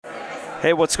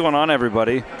Hey, what's going on,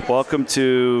 everybody? Welcome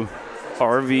to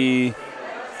RV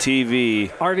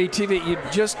TV. RV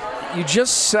TV, you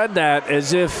just said that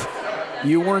as if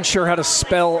you weren't sure how to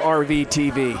spell RV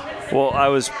TV. Well, I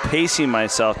was pacing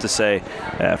myself to say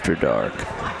After Dark.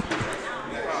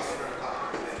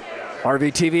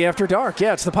 RV TV After Dark.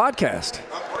 Yeah, it's the podcast.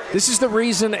 This is the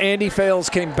reason Andy Fales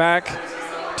came back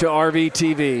to RV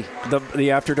TV,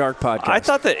 the After Dark podcast. I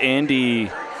thought that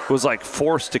Andy was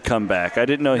forced to come back. I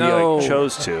didn't know he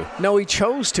chose to. No, he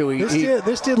chose to.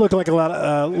 This did look like a lot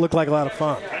of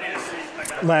fun.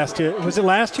 Last year, was it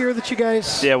last year that you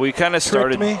guys? Yeah, we kind of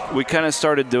started. me? We kind of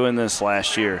started doing this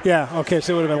last year. Yeah. Okay,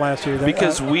 so it would have been last year. Then.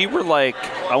 Because we were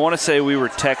I want to say we were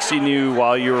texting you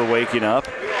while you were waking up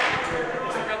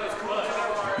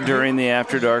during the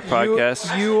After Dark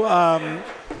podcast.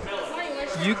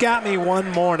 You got me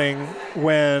one morning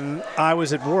when I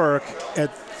was at work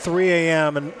at 3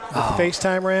 a.m. and the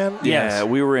FaceTime ran. Yeah,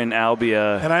 we were in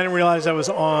Albia. And I didn't realize I was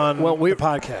on the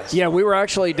podcast. Yeah, we were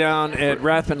actually down at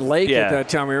Rathman Lake at that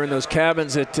time. We were in those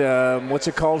cabins at, what's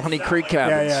it called? Honey Creek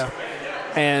Cabins. Yeah.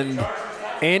 And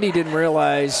Andy didn't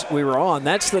realize we were on.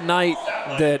 That's the night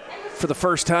that, for the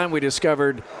first time, we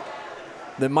discovered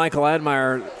that Michael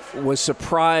Admire was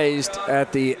surprised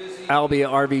at the Albia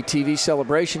RV TV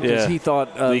celebration because he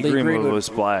thought Lee Greenwood was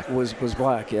black. Was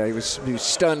black. Yeah, he was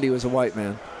stunned he was a white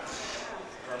man.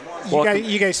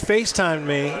 You guys FaceTimed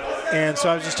me, and so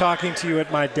I was just talking to you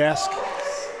at my desk,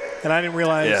 and I didn't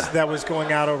realize that was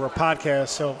going out over a podcast.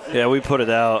 So yeah, we put it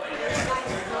out.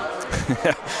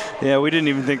 Yeah, we didn't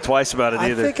even think twice about it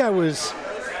either. I think I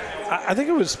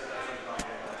was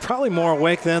probably more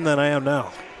awake then than I am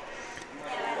now.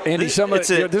 Andy,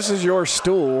 this is your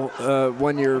stool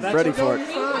when you're ready for it.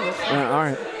 All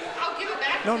right.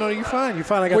 No, you're fine. You're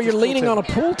fine. You're leaning on a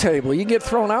pool table. You get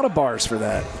thrown out of bars for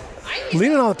that.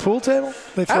 Leaning on the pool table?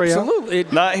 They throw Absolutely. You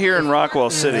out? Not here in Rockwell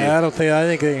City. Yeah, I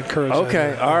think they encourage that.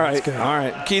 Okay, all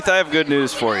right. Keith, I have good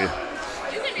news for you.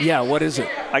 Yeah, what is it?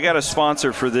 I got a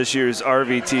sponsor for this year's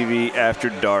RV TV After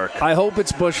Dark. I hope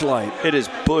it's Busch Light. It is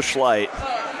Busch Light.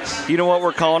 You know what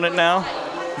we're calling it now?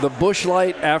 The Busch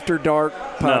Light After Dark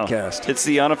podcast. No, it's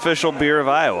the unofficial beer of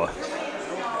Iowa.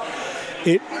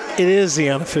 It is the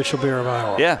unofficial beer of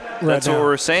Iowa. Yeah, that's what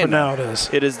we're saying. For now it is.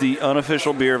 It is the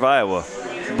unofficial beer of Iowa.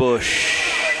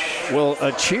 Busch. Well,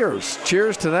 cheers.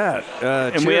 Cheers to that.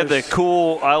 And we have the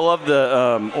cool, I love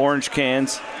the orange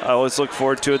cans. I always look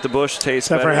forward to it. The Busch tastes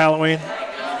better. Is that for Halloween?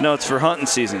 No, it's for hunting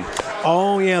season.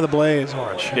 Oh, yeah, the Blaze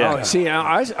orange. Yeah. Oh, see,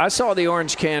 I saw the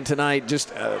orange can tonight.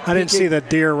 I didn't see the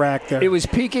deer rack there. It was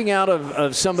peeking out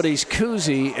of somebody's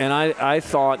koozie, and I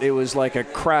thought it was like a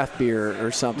craft beer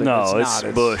or something. No, it's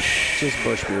Busch. It's just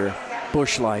Busch beer.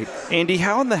 Busch Light. Andy,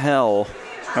 how in the hell?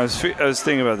 I was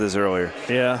thinking about this earlier.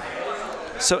 Yeah.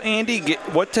 So, Andy,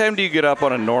 what time do you get up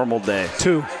on a normal day?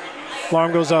 2.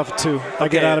 Alarm goes off at 2. I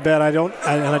get out of bed. I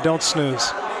don't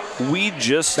snooze. We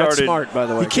just started. That's smart, by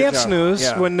the way. You can't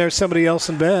snooze when there's somebody else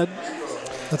in bed.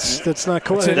 That's not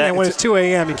cool. And when it's 2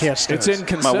 a.m., you can't snooze. It's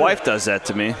inconsiderate. My wife does that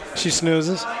to me. She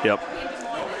snoozes? Yep.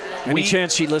 Any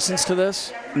chance she listens to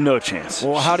this? No chance.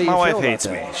 Well, how do you feel My wife about hates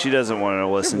that? me. She doesn't want to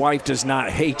listen. Your wife does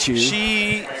not hate you.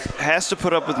 She has to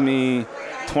put up with me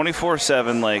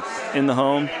 24/7, in the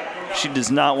home. She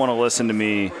does not want to listen to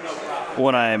me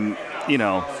when I'm,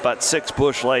 about 6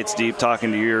 Busch Lights deep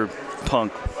talking to your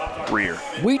punk rear.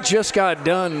 We just got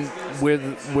done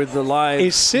with the live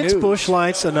Is 6 news. Busch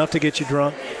Lights enough to get you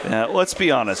drunk? Let's be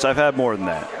honest. I've had more than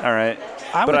that. All right.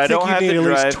 I would but I think don't you have need to at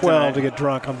least drive 12 tonight. to get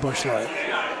drunk on Busch Light.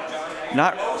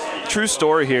 Not true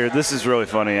story here. This is really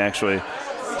funny, actually.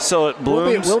 So at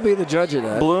Bloom's, we'll be the judge of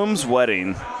that. Bloom's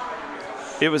wedding,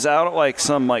 it was out at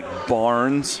some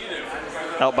barns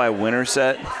out by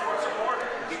Winterset,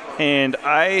 and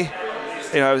I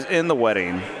was in the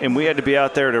wedding, and we had to be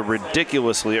out there at a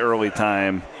ridiculously early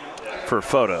time for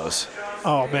photos.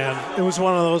 Oh, man. It was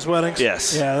one of those weddings?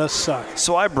 Yes. Yeah, that sucked.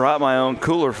 So I brought my own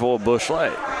cooler full of Busch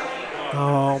Light.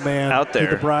 Oh, man. Out there.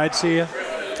 Did the bride see you?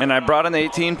 And I brought an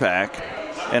 18-pack,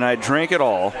 and I drank it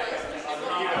all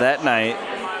that night,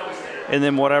 and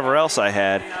then whatever else I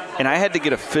had, and I had to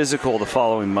get a physical the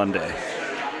following Monday.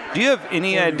 Do you have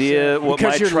any idea what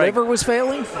because your liver was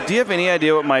failing? Do you have any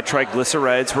idea what my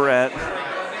triglycerides were at?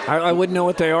 I wouldn't know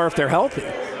what they are if they're healthy.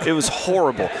 It was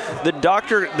horrible. The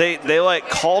doctor, they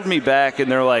called me back,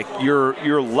 and they're like,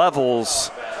 your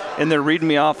levels, and they're reading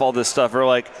me off all this stuff,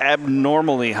 are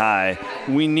abnormally high.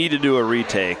 We need to do a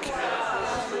retake.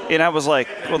 And I was like,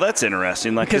 well, that's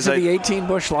interesting. Because of the 18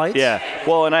 Busch Lights? Yeah.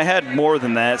 Well, and I had more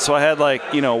than that. So I had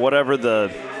whatever the,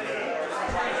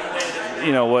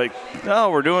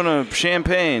 we're doing a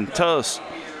champagne toast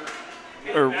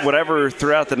or whatever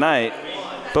throughout the night.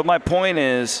 But my point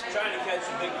is,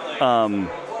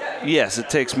 yes, it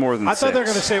takes more than 6. I thought they were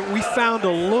going to say, we found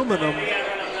aluminum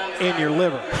in your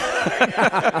liver.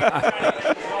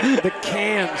 The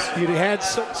cans. You had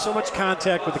so much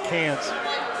contact with the cans.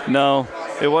 No,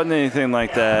 it wasn't anything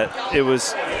like that. It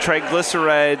was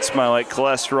triglycerides, my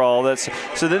cholesterol.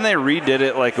 So then they redid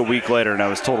it a week later, and I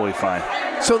was totally fine.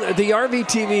 So the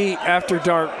RVTV After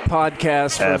Dark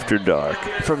podcast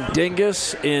from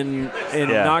Dingus in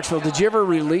Knoxville. Did you ever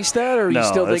release that, or you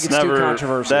still think it's too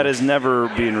controversial? That is never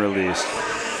being released.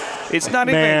 It's not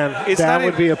Man, even. that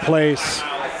would be a place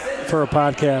for a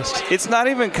podcast. It's not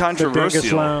even controversial. The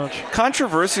Dingus Lounge.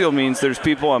 Controversial means there's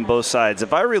people on both sides.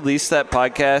 If I release that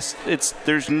podcast,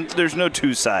 there's no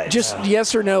two sides. Just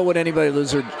yes or no, would anybody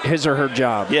lose his or her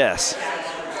job? Yes.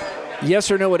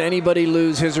 Yes or no, would anybody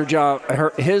lose his or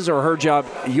her job?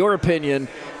 Your opinion.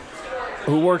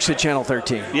 Who works at Channel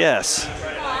 13? Yes.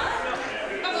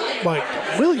 Mike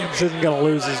Williams isn't going to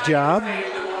lose his job.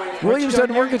 Williams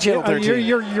doesn't work at Channel 13.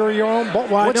 You're your own.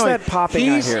 What's that popping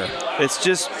out here? It's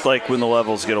just when the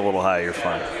levels get a little high, you're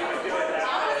fine.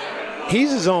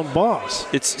 He's his own boss.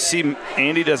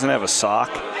 Andy doesn't have a sock.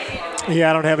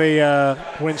 Yeah, I don't have a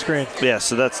windscreen. Yeah,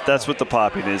 so that's what the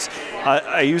popping is.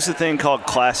 I use a thing called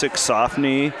Classic Soft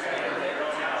Knee.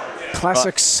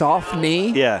 Classic Soft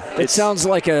Knee? Yeah. It sounds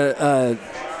like a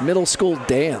middle school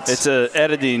dance. It's a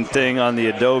editing thing on the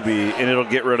Adobe, and it'll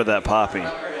get rid of that popping.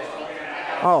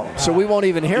 Oh, so we won't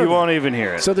even hear it? You won't even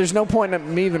hear it. So there's no point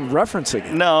in me even referencing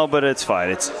it? No, but it's fine.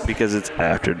 It's because it's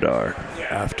After Dark.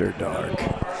 After Dark.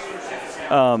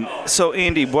 So,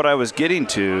 Andy, what I was getting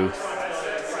to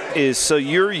is, so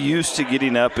you're used to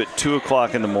getting up at 2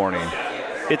 o'clock in the morning.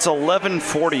 It's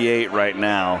 11:48 right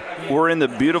now. We're in the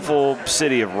beautiful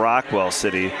city of Rockwell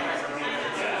City.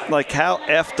 How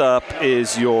effed up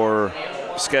is your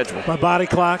schedule? My body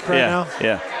clock now?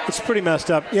 Yeah. It's pretty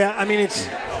messed up. Yeah, I mean,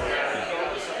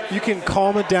 you can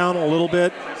calm it down a little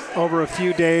bit over a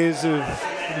few days of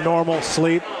normal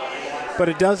sleep, but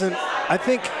it doesn't. I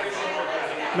think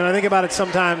about it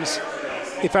sometimes.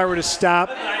 If I were to stop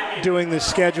doing the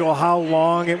schedule, how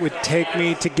long it would take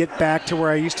me to get back to where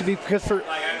I used to be. Because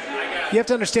you have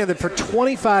to understand that for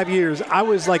 25 years, I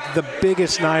was the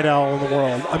biggest night owl in the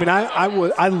world. I mean,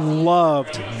 I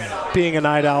loved being a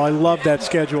night owl. I loved that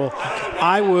schedule.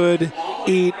 I would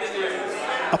eat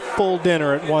a full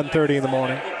dinner at 1:30 in the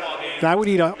morning. And I would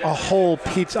eat a whole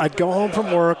pizza. I'd go home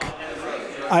from work.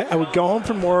 I would go home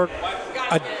from work.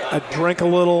 I'd drink a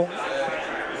little,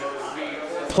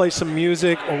 play some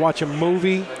music, or watch a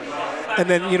movie, and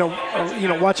then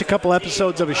watch a couple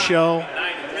episodes of a show,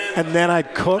 and then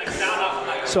I'd cook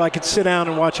so I could sit down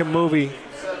and watch a movie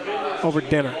over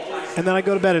dinner, and then I'd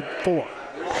go to bed at 4.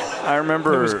 I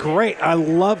remember it was great. I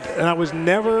loved it, and I was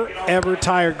never ever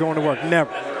tired going to work,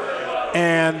 never.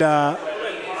 And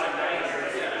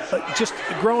just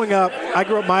growing up,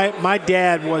 my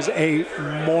dad was a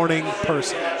morning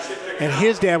person. And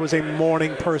his dad was a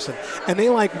morning person. And they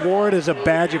wore it as a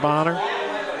badge of honor.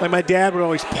 My dad would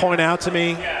always point out to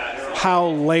me how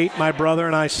late my brother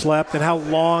and I slept and how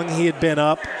long he had been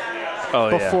up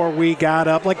before we got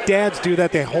up. Dads do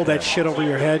that. They hold that shit over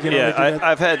your head.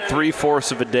 I've had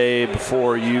 3/4 of a day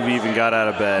before you've even got out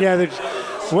of bed. Yeah.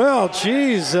 Well,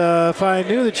 geez, if I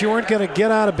knew that you weren't going to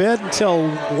get out of bed until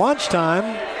lunchtime.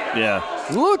 Yeah.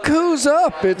 Look who's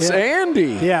up. It's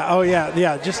Andy. Yeah. Oh, yeah.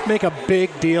 Yeah. Just make a big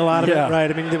deal out of it,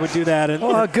 right? I mean, they would do that.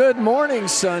 And, good morning,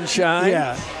 sunshine.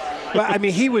 Yeah. But, I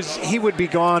mean, he would be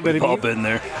gone. But we've all been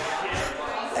there.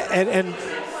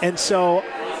 And so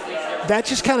that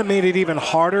just kind of made it even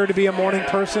harder to be a morning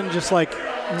person, just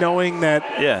knowing that.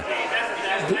 Yeah.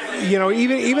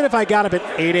 Even if I got up at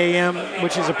 8 a.m.,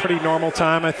 which is a pretty normal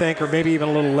time, I think, or maybe even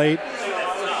a little late.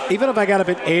 Even if I got up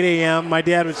at 8 a.m., my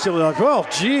dad would still be like, well,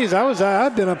 geez,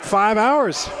 I've been up 5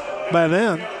 hours by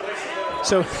then.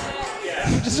 So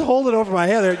just hold it over my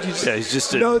head. He's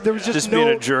just being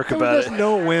a jerk about it. There's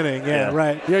no winning. Yeah,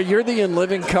 right. Yeah, you're the In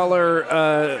Living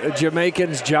Color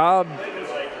Jamaican's Job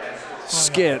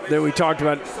skit that we talked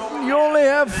about. You only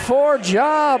have 4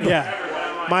 jobs. Yeah.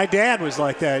 My dad was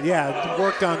like that. Yeah,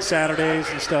 worked on Saturdays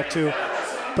and stuff too.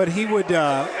 But he was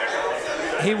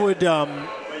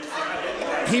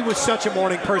such a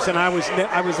morning person. I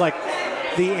was like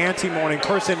the anti-morning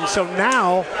person. So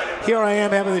now here I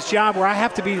am having this job where I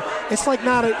have to be. It's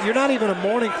you're not even a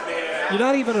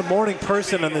morning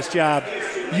person on this job.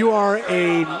 You're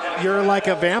like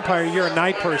a vampire. You're a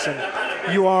night person.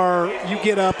 You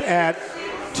get up at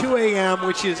 2 a.m.,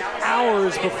 which is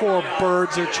hours before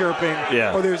birds are chirping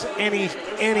or there's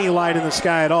any light in the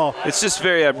sky at all. It's just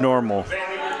very abnormal.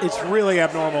 It's really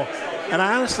abnormal. And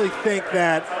I honestly think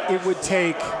that it would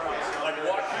take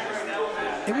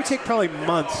it would take probably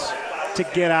months to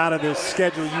get out of this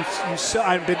schedule.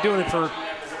 I've been doing it for,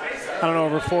 I don't know,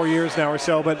 over 4 years now or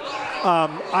so, but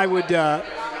I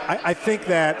think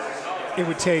that it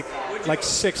would take like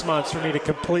 6 months for me to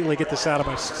completely get this out of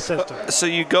my system. So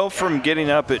you go from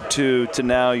getting up at 2 to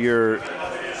now you're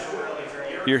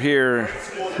here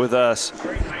with us.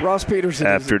 Ross Peterson.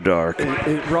 After dark.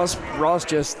 Ross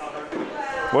just.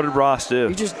 What did Ross do?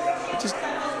 He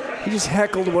just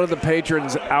heckled one of the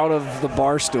patrons out of the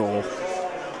bar stool.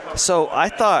 So I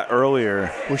thought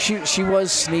earlier. Well, she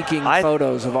was sneaking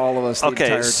photos of all of us. The entire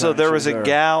time so there was a there.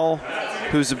 gal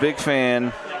who's a big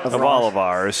fan of all of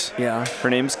ours. Yeah. Her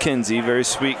name's Kinsey, very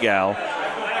sweet gal.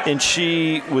 And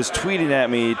she was tweeting at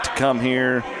me to come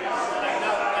here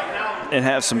and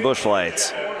have some bush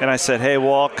lights. And I said, hey,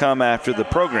 well, I'll come after the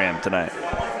program tonight.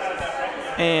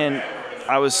 And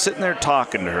I was sitting there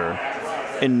talking to her.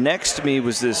 And next to me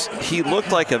was this, he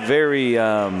looked like a very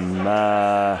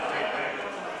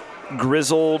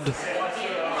grizzled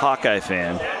Hawkeye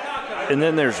fan. And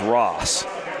then there's Ross.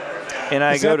 And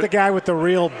Is that the guy with the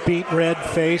real beet red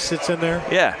face that's in there?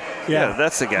 Yeah,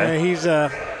 that's the guy. Yeah,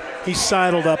 he's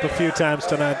sidled up a few times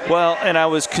tonight. Well, and I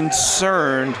was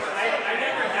concerned,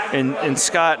 and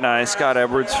Scott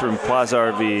Edwards from Plaza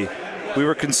RV, we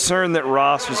were concerned that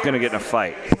Ross was going to get in a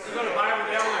fight.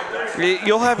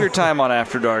 You'll have your time on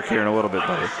After Dark here in a little bit,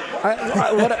 buddy.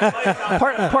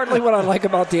 Partly what I like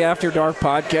about the After Dark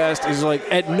podcast is, like,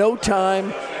 at no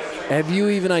time have you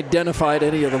even identified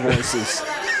any of the voices.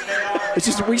 It's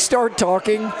just we start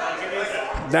talking,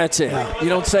 that's it. You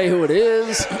don't say who it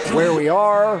is, where we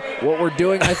are, what we're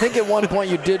doing. I think at one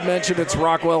point you did mention it's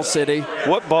Rockwell City.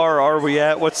 What bar are we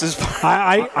at? What's this bar?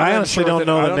 I honestly don't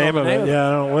know the name of it. Yeah,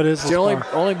 I don't know. What is this bar? It's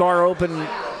the only bar open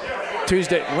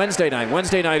Wednesday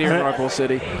night here in Rockwell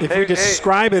City. If we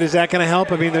describe it, is that going to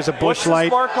help? I mean, there's a bush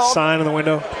light sign on the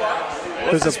window.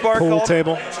 There's a pool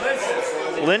table.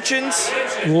 Lynchings?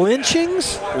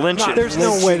 Lynchings? Lynchings. There's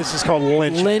no way this is called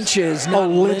lynchings. Lynches, not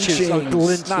lynches.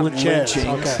 lynchings. Not lynchings.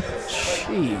 Okay.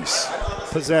 Jeez.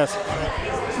 Possessed.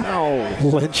 No.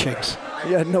 Lynchings.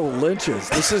 Yeah, no lynches.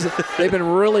 They've been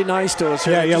really nice to us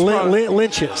here. Yeah,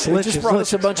 lynches. They just brought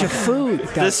us a bunch of food.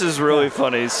 This is really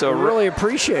funny. So really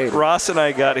appreciate it. Ross and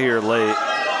I got here late.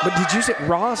 But did you say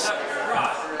Ross?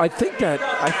 I think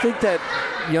that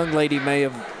young lady may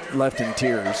have left in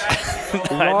tears.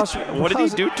 Ross, what did he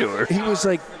do to her? He was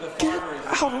like, get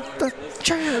out of the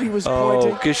chair. He was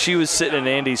pointing. Oh, because she was sitting in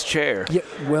Andy's chair. Yeah,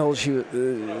 well, she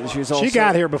was also. She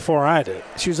got here before I did.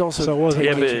 She was also.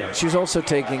 She was also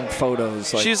taking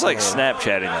photos. She's like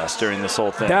Snapchatting us during this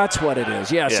whole thing. That's what it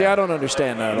is. Yeah. See, I don't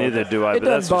understand that. Neither do I. It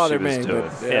doesn't bother me.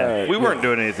 But, we weren't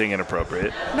doing anything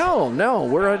inappropriate. No,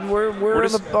 we're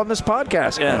on this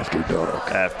podcast. Yeah.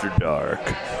 After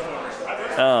dark.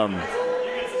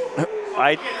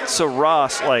 So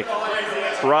Ross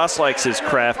likes his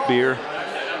craft beer,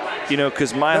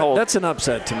 because that's an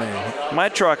upset to me. My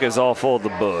truck is all full of the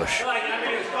Busch.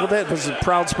 Well, that was a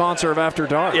proud sponsor of After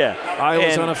Dark. Yeah,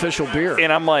 Iowa's unofficial beer.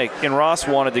 And I'm like, and Ross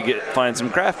wanted to find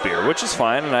some craft beer, which is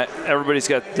fine, and everybody's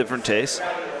got different tastes.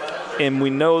 And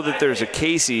we know that there's a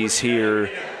Casey's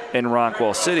here in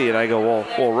Rockwell City, and I go,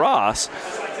 well, Ross,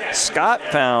 Scott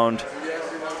found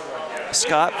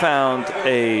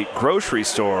a grocery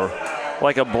store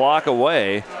like a block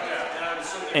away,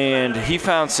 and he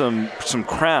found some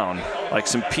Crown, like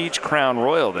some Peach Crown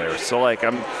Royal there. So like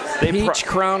Peach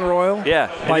Crown Royal?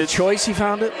 Yeah. By choice he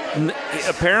found it?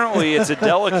 Apparently it's a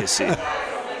delicacy.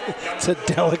 It's a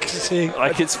delicacy.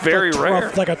 Like it's very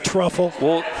rare. Like a truffle.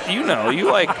 Well, you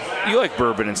like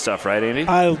bourbon and stuff, right, Andy?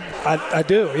 I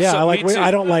do. Yeah, So I like. me too. I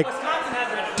don't like.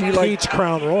 Do you Peach like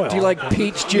Crown Royal? Do you like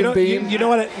Peach Jim Beam? You know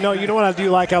what? You know what I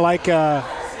do like? I like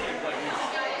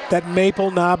that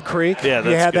Maple Knob Creek.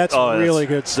 Yeah, that's really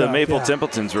good stuff. The Maple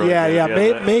Templeton's really good.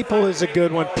 Yeah. Maple is a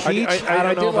good one. Peach, I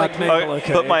don't know about Maple.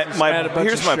 Okay. But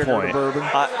here's my point.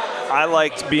 I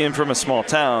liked being from a small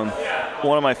town.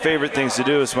 One of my favorite things to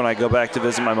do is when I go back to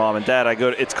visit my mom and dad,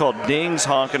 it's called Ding's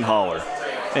Honk and Holler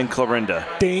in Clarinda.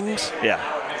 Ding's? Yeah.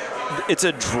 It's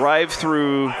a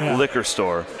drive-through liquor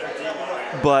store.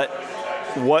 But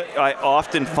what I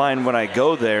often find when I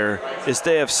go there is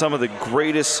they have some of the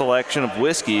greatest selection of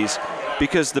whiskeys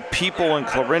because the people in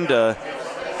Clarinda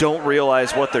don't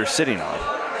realize what they're sitting on.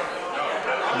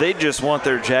 They just want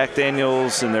their Jack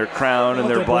Daniels and their Crown and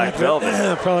their Black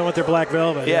Velvet. Probably want their Black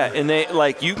Velvet. Yeah, and they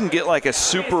you can get like a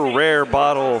super rare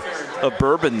bottle of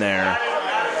bourbon there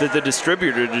that the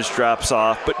distributor just drops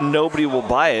off, but nobody will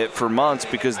buy it for months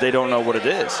because they don't know what it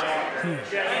is.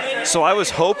 So I was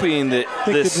hoping that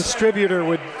the distributor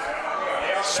would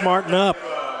smarten up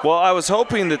Well, I was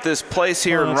hoping that this place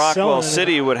here in Well, Rockwell selling it.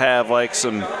 City would have like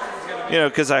some,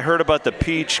 because I heard about the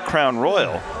Peach Crown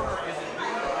Royal.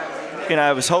 And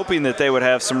I was hoping that they would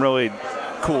have some really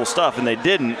cool stuff, and they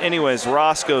didn't. Anyways,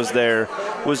 Roscoe's there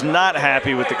was not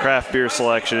happy with the craft beer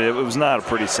selection. It was not a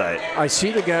pretty sight. I see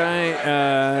the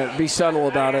guy be subtle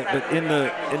about it, but in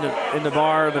the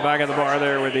bar, in the back of the bar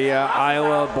there with the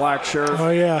Iowa black shirt.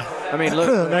 Oh, yeah. I mean,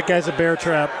 look, That guy's a bear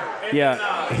trap.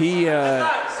 yeah,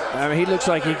 he looks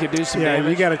like he could do some Yeah,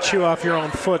 damage. you got to chew off your own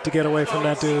foot to get away from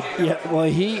that dude. Yeah, well,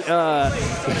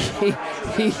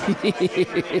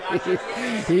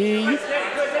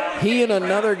 he and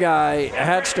another guy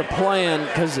hatched a plan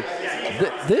because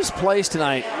this place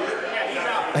tonight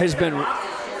has been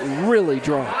really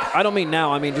drunk. I don't mean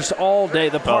now. I mean just all day.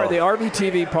 The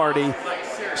RVTV party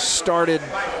started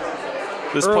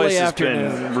This early place has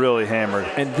afternoon. been really hammered.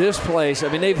 And this place,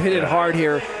 I mean, they've hit it hard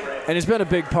here, and it's been a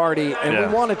big party, and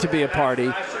we want it to be a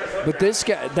party. But this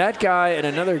guy, that guy, and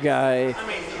another guy,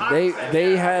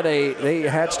 they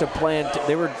hatched a plan.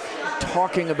 They were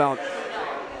talking about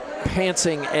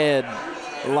pantsing Ed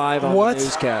live on What? the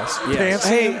newscast. Yes.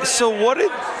 Pantsing? Hey, so what did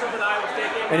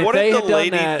And what if did they the had done lady-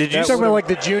 that, did you You that talking about would've-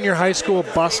 like the junior high school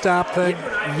bus stop thing?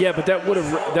 yeah, but that would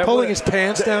have Pulling his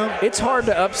pants down? It's hard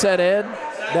to upset Ed.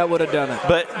 That would have done it.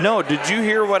 But no, did you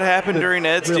hear what happened during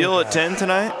Ed's really deal at bad. 10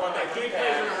 tonight?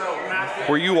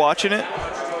 Were you watching it?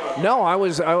 No, I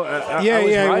was. I was Yeah,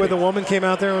 riding. where the woman came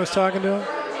out there and was talking to him?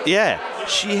 Yeah,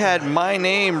 she had my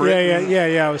name written.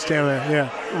 Yeah, I was standing there,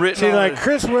 yeah. Written See, on like, it.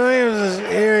 Chris Williams is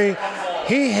eerie.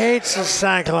 He hates the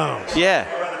Cyclones. Yeah.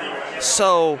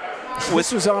 So,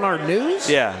 This was on our news.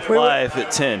 yeah, Wait, live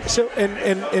at 10. So,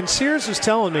 and Sears was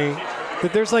telling me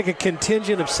that there's like a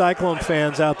contingent of Cyclone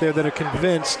fans out there that are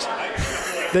convinced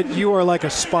that you are like a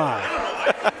spy.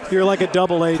 You're like a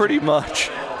double agent. Pretty much.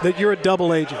 That you're a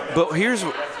double agent. But here's,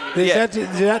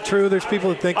 Is that true? There's people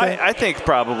that think that? I think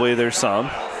probably there's some.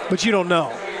 But you don't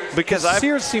know. Because I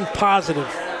Sears seemed positive.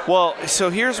 Well, so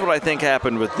here's what I think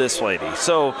happened with this lady.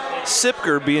 So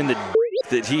Sipker, being the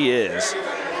that he is,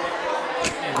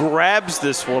 grabs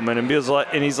this woman and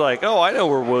he's like, "Oh, I know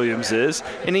where Williams is,"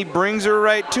 and he brings her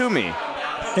right to me.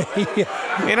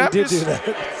 And I'm did do just,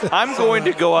 that. I'm going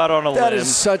to go out on a That limb.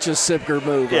 is such a Sipker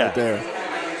move Yeah. right there.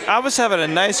 I was having a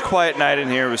nice quiet night in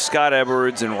here with Scott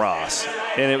Edwards and Ross,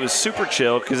 and it was super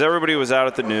chill because everybody was out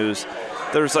at the news.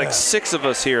 There was like 6 of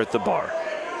us here at the bar.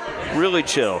 Really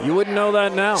chill. You wouldn't know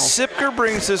that now. Sipker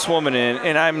brings this woman in,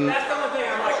 and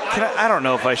I don't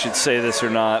know if I should say this or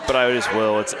not, but I just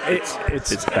will. It's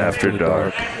after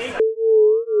dark.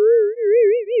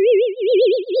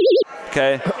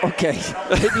 Okay. Okay.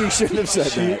 Maybe you shouldn't have said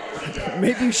that.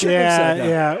 Maybe you shouldn't have said that.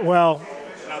 Yeah. Well,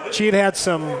 she had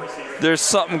some. There's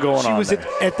something going She on was there.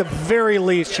 at the very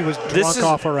least. She was drunk is-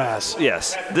 off her ass.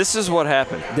 Yes, this is what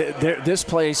happened. This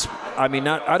place, I mean,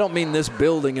 I don't mean this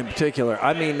building in particular.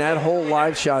 I mean that whole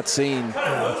live shot scene.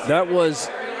 That was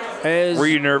as. Were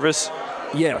you nervous?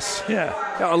 Yes. Yeah.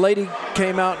 A lady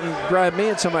came out and grabbed me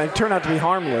and somebody. It turned out to be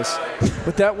harmless,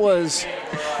 but that was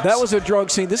a drug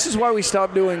scene. This is why we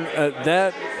stopped doing.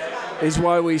 That is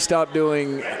why we stopped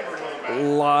doing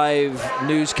live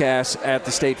newscasts at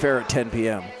the State Fair at 10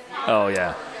 p.m. Oh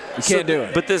yeah. You can't do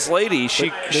it. But this lady, They're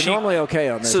she normally okay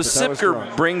on this. So but that was Sipker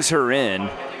drunk. brings her in,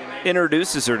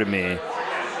 introduces her to me,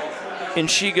 and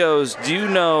she goes, "Do you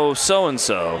know so and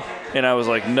so?" And I was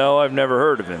like, "No, I've never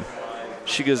heard of him."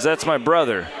 She goes, "That's my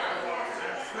brother."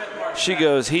 She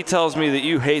goes, "He tells me that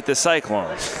you hate the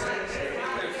Cyclones."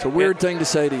 It's a weird thing to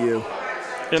say to you.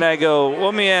 And I go,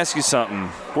 "Let me ask you something.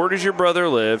 Where does your brother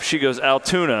live?" She goes,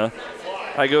 "Altoona."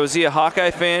 I go, "Is he a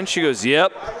Hawkeye fan?" She goes,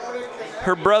 "Yep."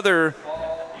 Her brother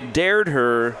dared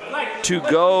her to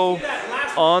go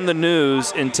on the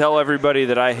news and tell everybody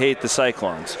that I hate the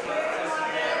Cyclones.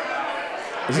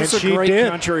 Is this And a she great did.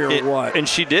 country or what? And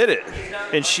she did it.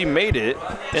 And she made it.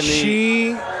 And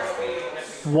She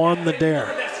won the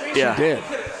dare. yeah. Did.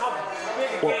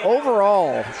 Well,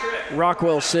 overall,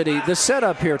 Rockwell City, the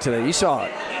setup here today, you saw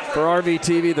it. For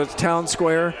RVTV, the town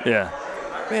square, Yeah.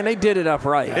 man, they did it up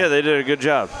right. Yeah, they did a good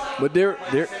job. But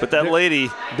But lady,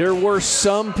 there were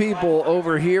some people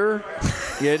over here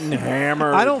getting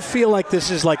hammered. I don't feel like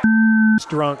this is like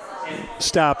drunk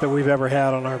stop that we've ever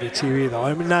had on RVTV, though.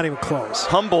 I mean, not even close.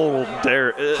 Humble there.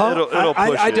 It'll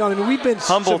push I it. don't. I mean, we've been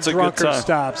Humboldt's a some good drunker time.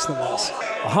 stops than this.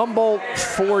 Humboldt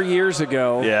 4 years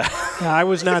ago, Yeah. I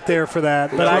was not there for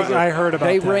that, but I heard about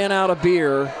they that. ran out of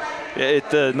beer, At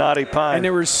the Naughty Pine. and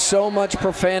there was so much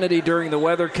profanity during the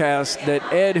weathercast that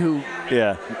Ed, who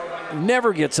yeah.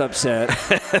 never gets upset,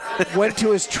 went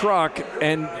to his truck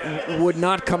and would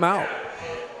not come out.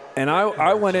 And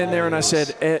I went in there and I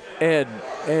said,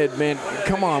 Ed, man,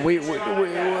 come on. We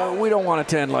don't want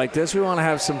to attend like this. We want to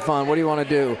have some fun. What do you want to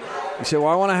do? He said, well,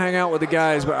 I want to hang out with the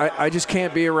guys, but I just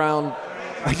can't be around.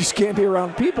 I just can't be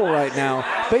around people right now.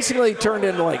 Basically, he turned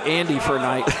into like Andy for a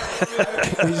night.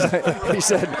 He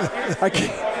said,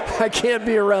 I can't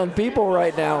be around people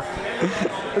right now.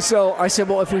 So I said,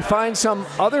 well, if we find some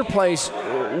other place,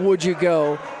 would you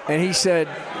go? And he said,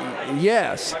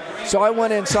 yes. So I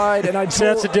went inside and I told... See,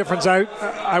 that's the difference.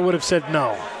 I would have said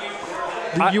no.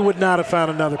 You would not have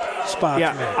found another spot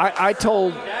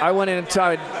for me. I went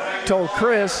inside, told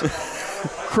Chris.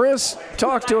 Chris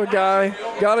talked to a guy,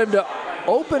 got him to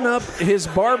open up his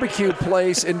barbecue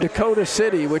place in Dakota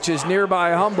City, which is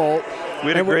nearby Humboldt. We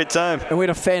had a great time. And we had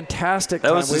a fantastic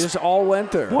time. We just all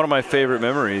went there. One of my favorite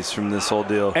memories from this whole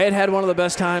deal. Ed had one of the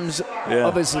best times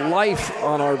of his life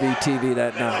on RVTV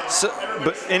that night. So,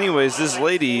 but anyways, this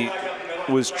lady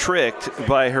was tricked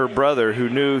by her brother, who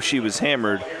knew she was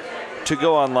hammered, to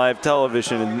go on live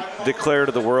television and declare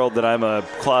to the world that I'm a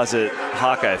closet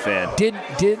Hawkeye fan. It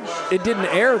didn't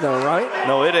air though, right?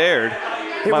 No, it aired.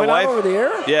 It went out over the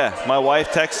air? Yeah, my wife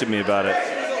texted me about it.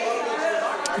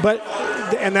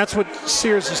 And that's what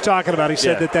Sears is talking about. He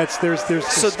said that there's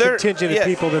this contingent of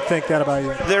people that think that about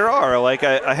you. There are. Like,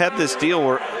 I had this deal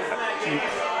where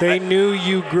they knew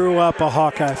you grew up a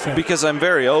Hawkeye fan. Because I'm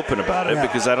very open about it,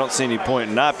 because I don't see any point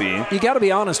in not being. You got to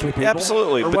be honest with people.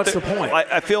 Absolutely. Or but what's the point?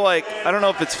 I feel like, I don't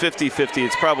know if it's 50-50.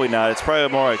 It's probably not. It's probably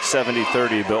more like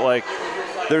 70-30. But, like,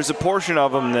 there's a portion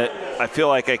of them that I feel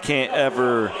like I can't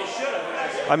ever –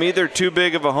 I'm either too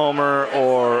big of a homer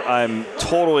or I'm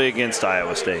totally against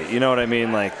Iowa State. You know what I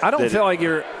mean? Like, I don't feel like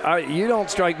you don't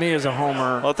strike me as a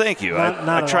homer. Well, thank you.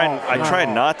 I try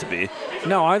not to be.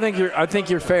 No, I think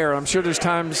you're fair. I'm sure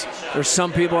there's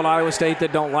some people at Iowa State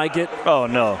that don't like it. Oh,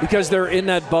 no. Because they're in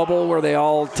that bubble where they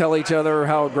all tell each other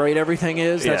how great everything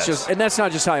is. And that's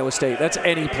not just Iowa State. That's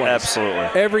any place.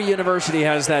 Absolutely. Every university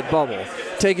has that bubble.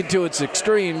 Take it to its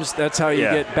extremes, that's how you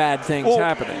get bad things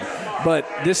happening. But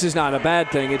this is not a bad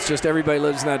thing. It's just everybody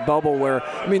lives in that bubble where,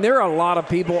 I mean, there are a lot of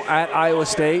people at Iowa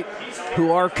State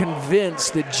who are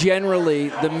convinced that generally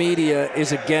the media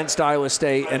is against Iowa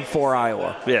State and for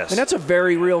Iowa. Yes. And that's a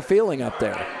very real feeling up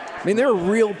there. I mean, there are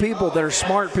real people that are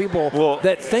smart people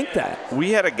that think that. We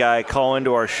had a guy call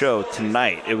into our show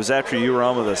tonight. It was after you were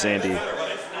on with us, Andy.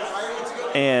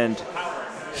 And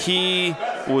he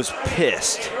was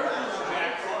pissed.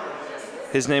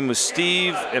 His name was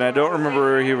Steve, and I don't remember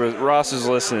where he was. Ross is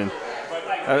listening.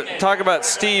 Talk about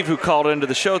Steve, who called into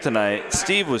the show tonight.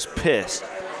 Steve was pissed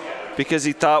because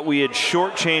he thought we had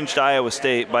shortchanged Iowa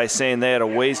State by saying they had a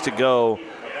ways to go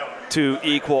to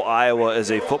equal Iowa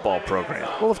as a football program.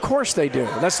 Well, of course they do.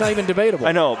 That's not even debatable.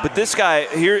 I know, but this guy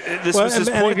here, was his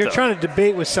point. If you're trying to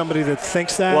debate with somebody that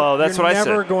thinks that, that's you're what I said.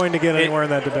 never going to get anywhere in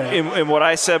that debate. And what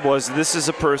I said was, this is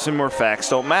a person where facts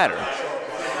don't matter.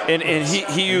 And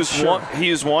he used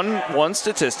one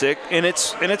statistic, and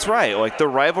it's right. Like, the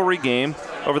rivalry game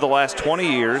over the last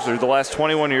 20 years or the last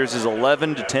 21 years is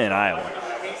 11-10 Iowa.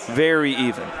 Very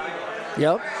even.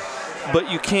 Yep.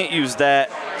 But you can't use that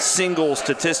single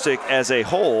statistic as a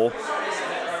whole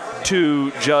to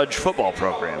judge football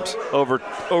programs over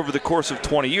the course of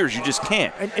 20 years. You just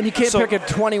can't. And you can't pick a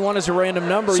 21 as a random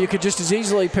number. You could just as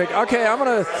easily pick, okay, I'm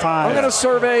gonna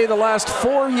survey the last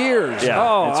 4 years. Yeah,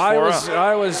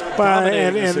 I was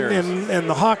dominating the series. And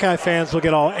the Hawkeye fans will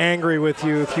get all angry with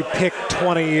you if you pick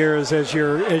 20 years as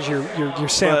your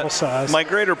sample size. My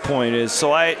greater point is,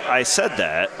 so I said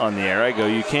that on the air. I go,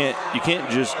 you can't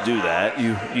just do that.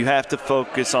 You have to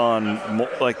focus on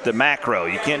like the macro.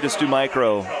 You can't just do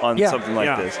micro on something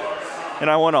like this. And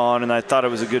I went on, and I thought it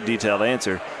was a good detailed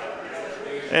answer.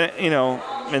 And,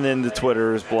 and then the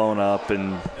Twitter is blown up,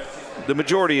 and the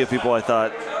majority of people I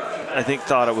think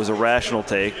thought it was a rational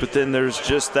take, but then there's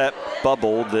just that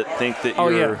bubble that think that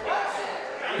you're,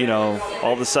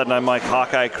 all of a sudden I'm like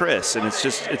Hawkeye Chris, and it's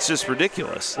just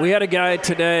ridiculous. We had a guy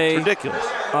today ridiculous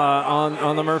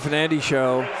on the Murph and Andy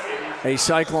show, a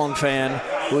Cyclone fan,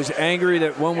 who was angry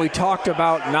that when we talked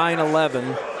about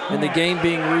 9/11 and the game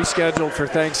being rescheduled for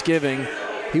Thanksgiving,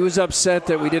 he was upset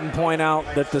that we didn't point out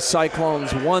that the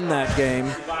Cyclones won that game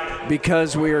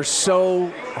because we are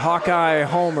so Hawkeye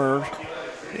homer.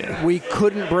 Yeah. We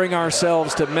couldn't bring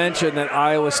ourselves to mention that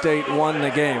Iowa State won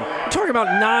the game. We're talking about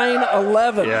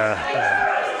 9/11.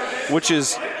 Yeah. Which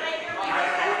is,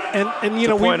 and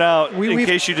to point out, in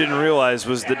case you didn't realize,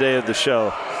 was the day of the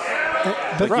show.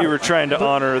 You were trying to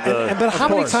honor the. But how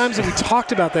many times have we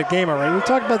talked about that game already? We've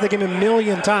talked about that game a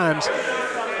million times.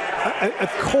 Of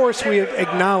course, we have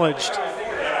acknowledged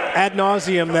ad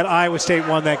nauseum that Iowa State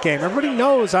won that game. Everybody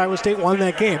knows Iowa State won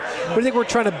that game. What do you think we're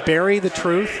trying to bury the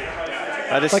truth?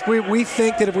 Like we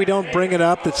think that if we don't bring it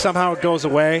up, that somehow it goes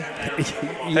away.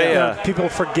 People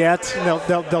forget. And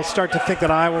they'll start to think that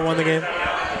Iowa won the game.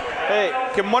 Hey,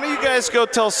 can one of you guys go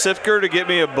tell Sifker to get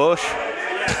me a Busch?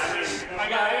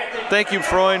 Thank you,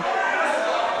 Freund.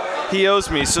 He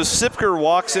owes me. So Sifker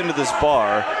walks into this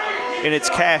bar, and it's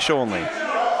cash only.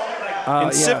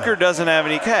 And Sifker doesn't have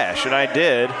any cash, and I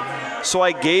did. So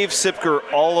I gave Sifker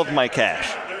all of my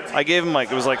cash. I gave him it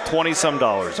was like $20-some,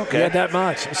 okay? Yeah, that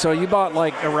much. So you bought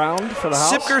a round for the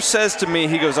house? Sifker says to me,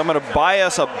 he goes, I'm going to buy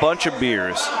us a bunch of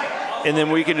beers, and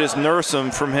then we can just nurse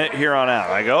them from here on out.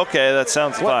 I go, okay, that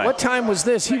sounds fine. What time was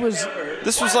this?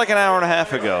 This was like an hour and a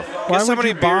half ago. Why would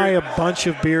you buy a bunch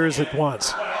of beers at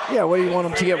once? Yeah, what do you want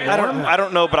them to get warm? I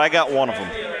don't know, but I got one of them.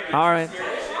 All right.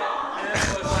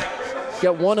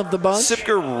 Got one of the bunch?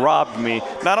 Sifker robbed me.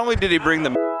 Not only did he bring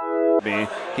the me,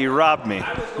 he robbed me.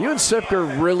 You and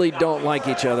Sifker really don't like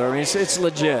each other. I mean, it's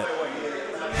legit.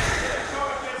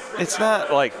 It's not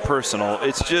personal.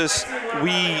 It's just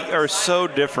we are so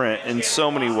different in so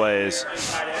many ways.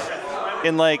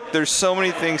 And there's so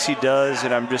many things he does,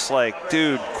 and I'm just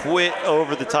dude, quit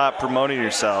over the top promoting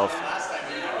yourself.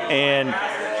 And,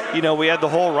 we had the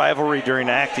whole rivalry during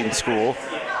acting school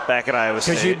back at Iowa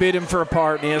State. Because you beat him for a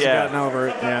part, and he hasn't gotten over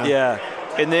it. Yeah.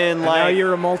 And then now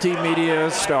you're a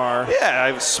multimedia star. Yeah,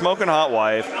 I was smoking hot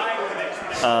wife.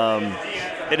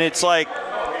 And it's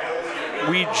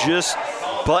we just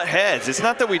butt heads. It's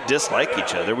not that we dislike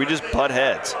each other. We just butt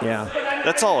heads. Yeah.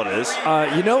 That's all it is.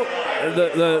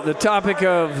 The topic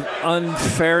of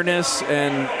unfairness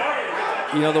and,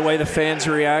 the way the fans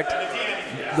react,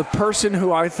 the person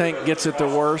who I think gets it the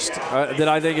worst, that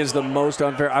I think is the most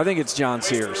unfair, I think it's John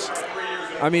Sears.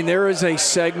 I mean, there is a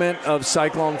segment of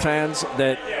Cyclone fans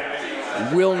that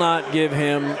will not give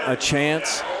him a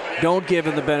chance. Don't give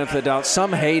him the benefit of the doubt.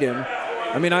 Some hate him.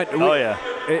 I mean,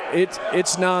 it's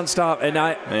nonstop. And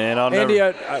Andy,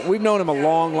 we've known him a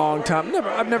long, long time.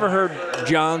 I've never heard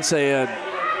John say a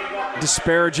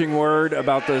disparaging word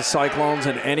about the Cyclones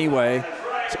in any way.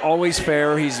 It's always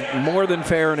fair. He's more than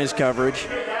fair in his coverage.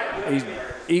 He's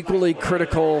equally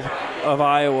critical of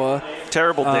Iowa.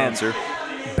 Terrible dancer.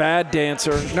 Bad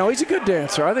dancer. No, he's a good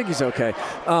dancer. I think he's okay.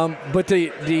 But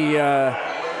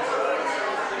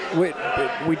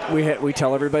we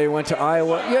tell everybody we went to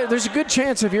Iowa. Yeah, there's a good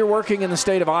chance if you're working in the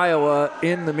state of Iowa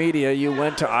in the media, you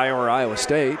went to Iowa or Iowa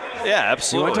State. Yeah,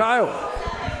 absolutely. You went to Iowa.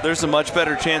 There's a much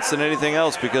better chance than anything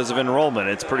else because of enrollment.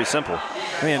 It's pretty simple.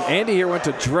 Man, Andy here went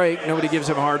to Drake. Nobody gives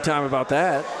him a hard time about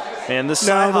that. And the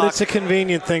Cyhawk, but it's a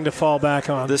convenient thing to fall back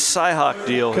on. The Cyhawk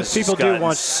deal has people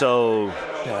gotten so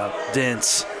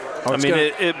dense.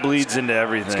 It bleeds into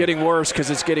everything. It's getting worse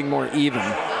because it's getting more even.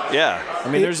 Yeah.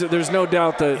 I mean, there's no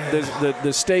doubt that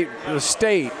the state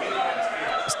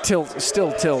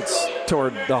still tilts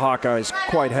toward the Hawkeyes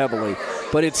quite heavily,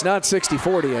 but it's not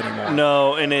 60-40 anymore.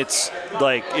 No, and it's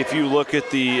if you look at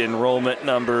the enrollment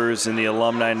numbers and the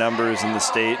alumni numbers in the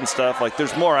state and stuff,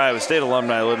 there's more Iowa State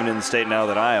alumni living in the state now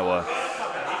than Iowa,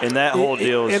 and that whole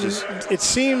deal is just. It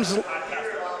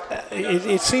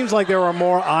seems like there are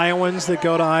more Iowans that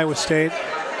go to Iowa State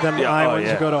than Iowans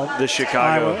that go to the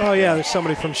Chicago. Iowa. Oh yeah, there's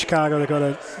somebody from Chicago that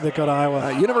go to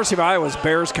Iowa. University of Iowa is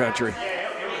Bears country.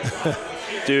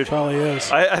 Dude, probably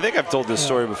is. I think I've told this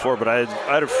story before, but I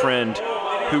had a friend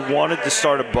who wanted to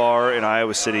start a bar in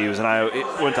Iowa City. He went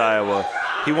to Iowa.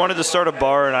 He wanted to start a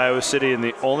bar in Iowa City, and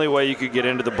the only way you could get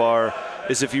into the bar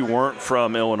is if you weren't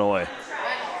from Illinois.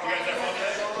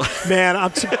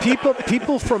 Man,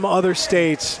 people from other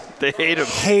states. They hate him.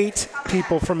 Hate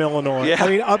people from Illinois. Yeah. I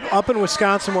mean, up in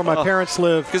Wisconsin where my parents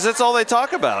live. Because that's all they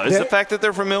talk about is the fact that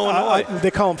they're from Illinois.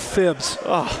 They call them fibs.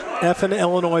 Effing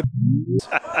Illinois.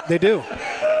 They do.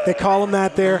 They call them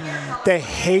that there. They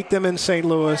hate them in St.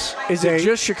 Louis. Is it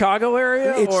just Chicago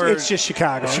area? It's just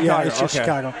Chicago. Yeah, it's just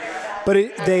Chicago. But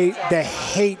they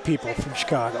hate people from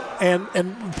Chicago. And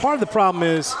part of the problem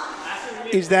is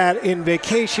that in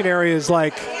vacation areas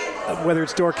like whether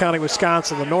it's Door County,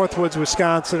 Wisconsin, the Northwoods,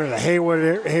 Wisconsin, or the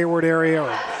Hayward area,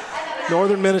 or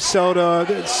northern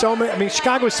Minnesota. So many. I mean,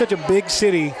 Chicago is such a big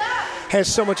city, has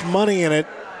so much money in it.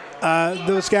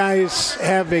 Those guys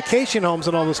have vacation homes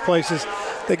in all those places.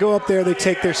 They go up there, they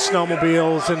take their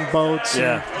snowmobiles and boats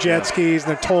and jet skis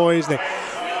and their toys. They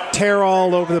tear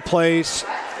all over the place.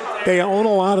 They own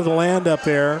a lot of the land up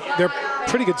there. They're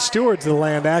pretty good stewards of the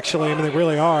land, actually. I mean, they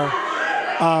really are.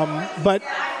 But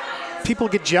people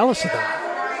get jealous of them,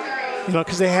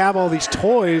 because they have all these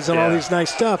toys and all these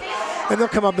nice stuff. And they'll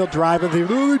come up, they'll drive, and they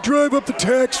drive up the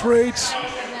tax rates.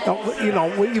 you know,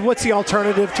 what's the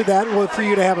alternative to that? Well, for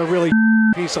you to have a really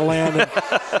piece of land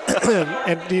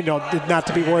and you know, not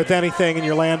to be worth anything and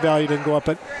your land value didn't go up.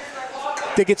 But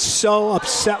they get so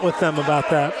upset with them about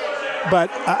that.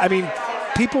 But, I mean,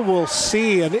 people will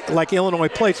see, like Illinois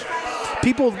plates,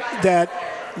 people that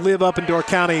live up in Door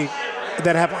County,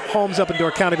 that have homes up in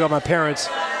Door County by my parents,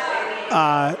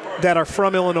 that are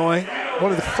from Illinois,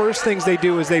 one of the first things they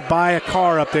do is they buy a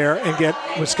car up there and get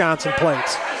Wisconsin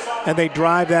plates. And they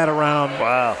drive that around.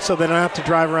 Wow. So they don't have to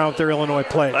drive around with their Illinois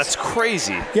plates. That's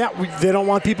crazy. Yeah, they don't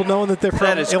want people knowing that they're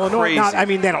from Illinois. Crazy. Not, I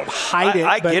mean, they don't hide it.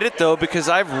 I get it, though, because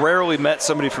I've rarely met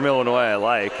somebody from Illinois I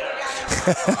like.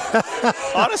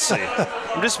 Honestly.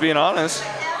 I'm just being honest.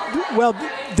 Well,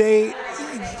 they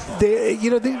you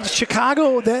know,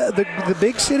 Chicago, the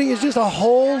big city is just a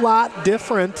whole lot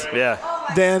different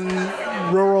than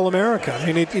rural America. I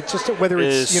mean, it's just whether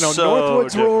it's, you know, so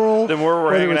Northwoods rural, than where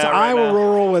we're whether it's Iowa right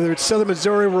rural, whether it's Southern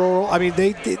Missouri rural. I mean,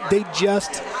 they're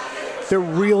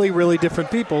really, really different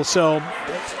people. So,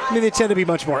 I mean, they tend to be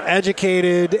much more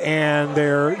educated, and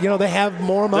they have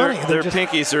more money. Their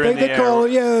pinkies are in the air. They call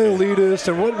it, elitist.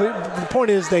 And the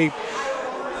point is they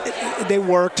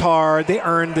worked hard. They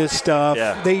earned this stuff.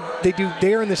 Yeah. They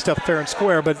earn this stuff fair and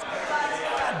square, but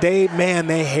they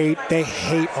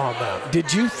hate on them.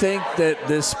 Did you think that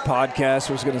this podcast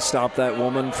was going to stop that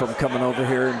woman from coming over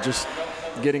here and just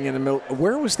getting in the middle?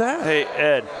 Where was that? Hey,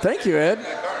 Ed. Thank you, Ed.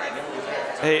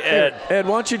 Hey, Ed. Here, Ed,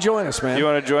 why don't you join us, man? You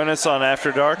want to join us on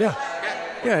After Dark? Yeah.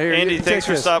 Yeah, here. Andy, thanks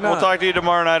for stopping. We'll talk to you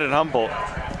tomorrow night at Humboldt.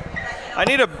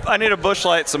 I need a Busch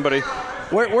Light, somebody.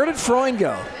 Where did Freund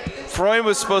go? Freund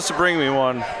was supposed to bring me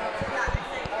one.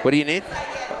 What do you need?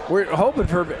 We're hoping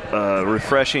for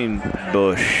refreshing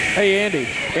Busch. Hey, Andy,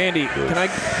 can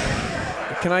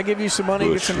I give you some money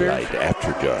to get some beer? Busch Light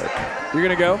After Dark. You're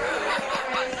gonna go?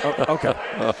 Oh, okay.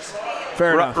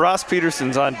 Fair enough. Ross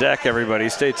Peterson's on deck, everybody.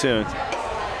 Stay tuned.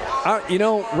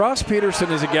 Ross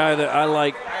Peterson is a guy that I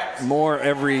like more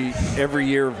every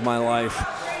year of my life.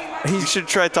 You should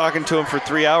try talking to him for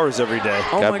 3 hours every day.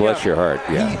 God bless your heart.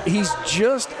 Yeah. He's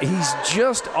just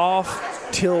off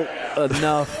tilt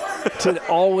enough to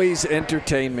always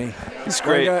entertain me. He's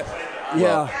great.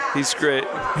 He's great.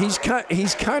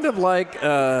 He's kind of like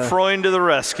Freund to the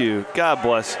rescue. God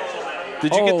bless.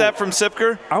 Did you get that from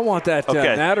Sipker? I want that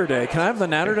Natter Day. Can I have the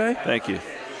Natter Day? Thank you.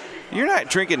 You're not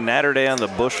drinking Natter Day on the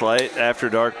Busch Light After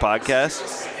Dark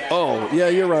podcast? Oh, yeah,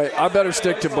 you're right. I better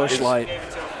stick to Busch Light.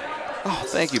 Oh,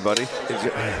 thank you, buddy.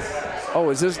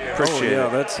 Is this? Appreciate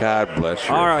it. That's. God bless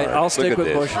you. All right, I'll stick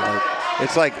with Busch Light.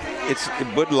 It's like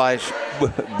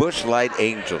Busch Light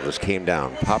Angel just came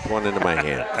down, popped one into my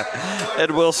hand.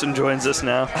 Ed Wilson joins us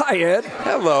now. Hi, Ed.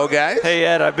 Hello, guys. Hey,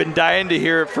 Ed, I've been dying to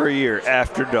hear it for a year.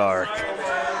 After Dark.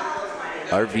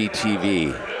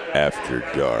 RVTV After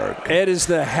Dark. Ed, is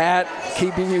the hat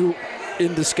keeping you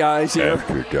in disguise here?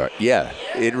 After Dark. Yeah,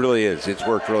 it really is. It's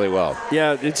worked really well.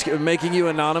 Yeah, it's making you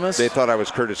anonymous? They thought I was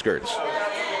Curtis Gertz.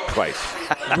 Twice.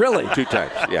 Really? 2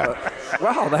 times, yeah.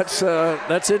 Wow, that's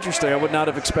interesting. I would not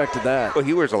have expected that. Well,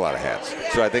 he wears a lot of hats,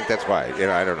 so I think that's why.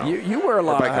 I don't know. You wear a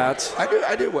lot of hats.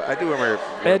 I do wear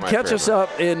Ed, catch us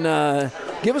up in.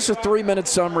 Give us a 3-minute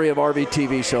summary of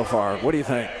RVTV so far. What do you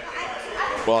think?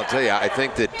 Well, I'll tell you, I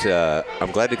think that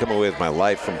I'm glad to come away with my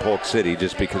life from Polk City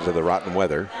just because of the rotten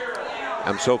weather.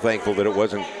 I'm so thankful that it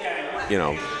wasn't,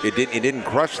 it didn't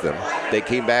crush them. They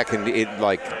came back and it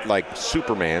like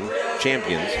Superman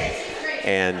champions,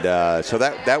 and so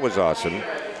that was awesome.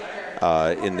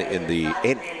 And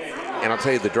I'll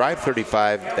tell you, the Drive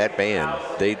 35, that band,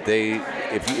 they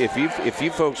if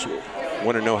you folks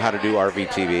want to know how to do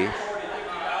RVTV.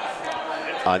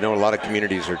 I know a lot of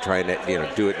communities are trying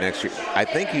to do it next year. I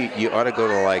think you ought to go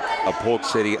to like a Polk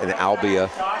City, an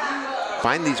Albia.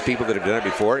 Find these people that have done it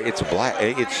before. It's a blast.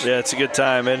 It's a good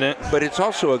time, isn't it? But it's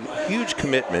also a huge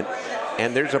commitment,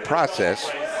 and there's a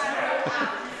process.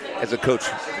 As a coach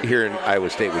here in Iowa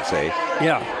State would say,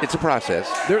 yeah, it's a process.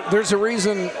 There's a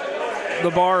reason the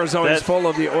bar is always full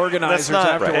of the organizers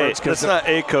afterwards. That's not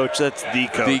a coach. That's the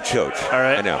coach. The coach. All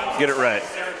right. I know. Get it right.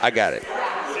 I got it.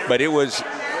 But it was.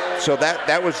 So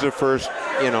that was the first,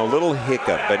 little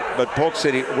hiccup. But Polk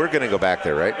City, we're going to go back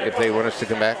there, right? If they want us to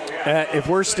come back. If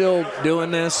we're still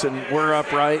doing this and we're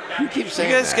upright, you keep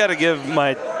saying you guys got to give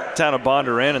my town of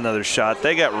Bondurant another shot.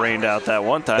 They got rained out that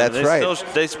one time. That's right.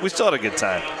 We still had a good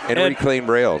time. And reclaimed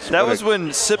rails. That was when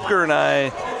Sipker and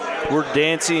I were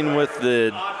dancing with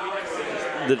the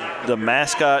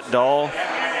mascot doll.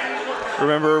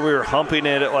 Remember, we were humping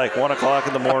it at like 1 o'clock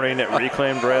in the morning at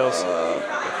reclaimed rails.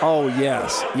 Oh,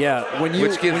 yes. Yeah. When you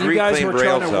guys were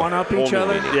trying to one-up each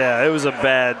other? Yeah, it was a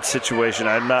bad situation.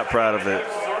 I'm not proud of it.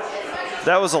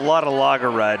 That was a lot of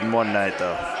lager riding one night,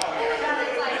 though.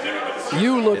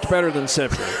 You looked better than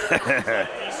Sifter.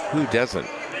 Who doesn't?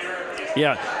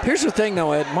 Yeah. Here's the thing,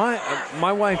 though, Ed.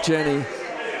 My wife, Jenny,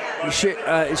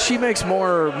 she makes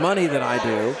more money than I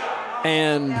do.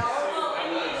 And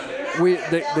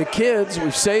the kids,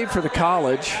 we've saved for the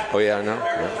college. Oh, yeah, I know.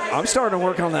 Yeah. I'm starting to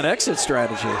work on that exit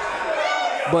strategy.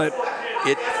 But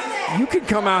you can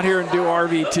come out here and do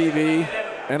RV TV,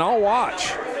 and I'll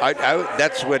watch.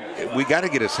 That's what we got to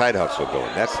get a side hustle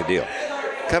going. That's the deal.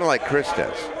 Kind of like Chris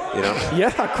does, you know.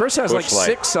 Yeah, Chris has Bush like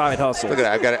Light. 6 side hustles. Look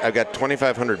at that. I've got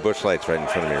 2,500 Bush Lights right in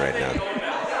front of me right now.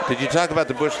 Did you talk about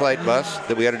the Bush Light bus?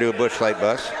 That we got to do a Bush Light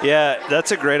bus? Yeah,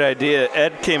 that's a great idea.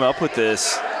 Ed came up with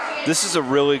this. This is a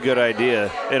really good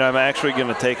idea, and I'm actually going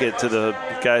to take it to the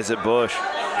guys at Bush.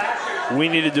 We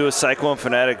need to do a Cyclone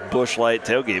Fanatic Bush Light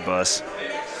tailgate bus.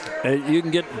 You can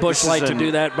get Bush Light to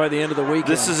do that by the end of the weekend.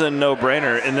 This is a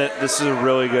no-brainer, and this is a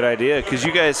really good idea because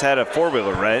you guys had a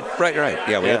four-wheeler, right? Right.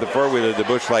 Yeah, we had the four-wheeler, the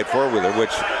Bush Light four-wheeler,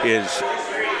 which is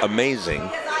amazing,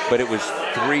 but it was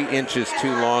 3 inches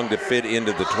too long to fit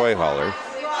into the toy hauler.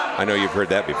 I know you've heard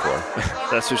that before.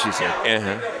 That's what she said.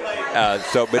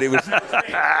 But it was,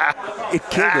 it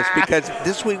killed us because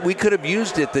this week we could have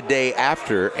used it the day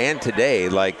after and today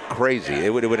like crazy.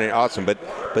 It would have been awesome.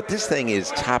 But this thing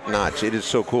is top notch. It is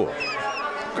so cool.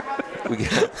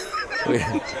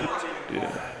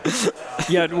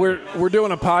 Yeah, we're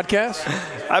doing a podcast.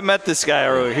 I met this guy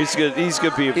earlier. He's good. He's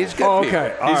good people. He's good people.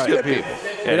 Okay. He's All good right. people.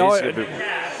 Yeah, he's good people.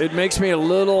 It makes me a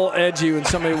little edgy when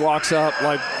somebody walks up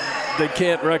like they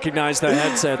can't recognize the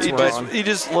headsets we're on. He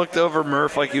just looked over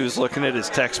Murph like he was looking at his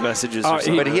text messages or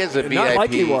something. But he has a VIP. Not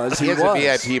like he was. He has a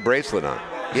VIP bracelet on.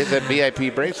 He has that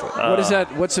VIP bracelet. What is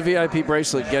that? What's the VIP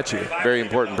bracelet get you? Very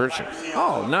important person.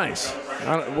 Oh, nice.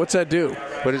 What's that do?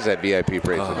 What is that VIP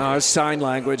bracelet? It's sign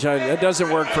language. It doesn't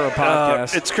work for a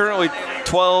podcast. It's currently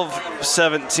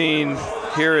 12:17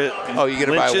 here at you get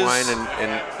to buy wine and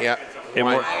and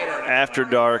wine. we're after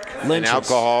dark. And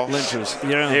alcohol. Lynch's.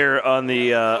 Yeah. Here on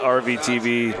the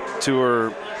RVTV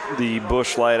tour, the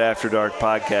Bush Light After Dark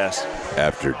podcast.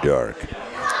 After dark.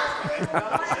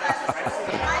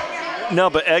 No,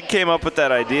 but Ed came up with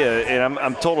that idea, and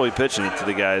I'm totally pitching it to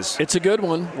the guys. It's a good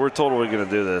one. We're totally going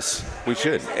to do this. We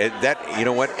should. You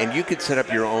know what? And you could set up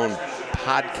your own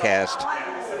podcast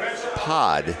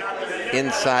pod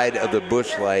inside of the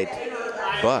Bush Light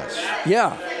bus.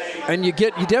 Yeah. And you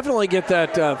definitely get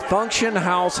that Function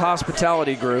House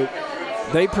Hospitality Group.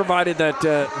 They provided that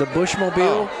the Bushmobile.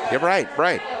 Oh, yeah, right.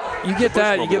 You get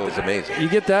that. You Bushmobile is amazing. You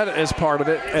get that as part of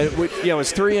it.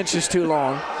 It's 3 inches too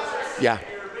long. Yeah,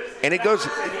 and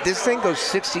this thing goes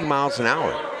 60 miles an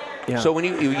hour. Yeah. So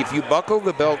if you buckle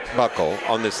the belt buckle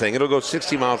on this thing, it'll go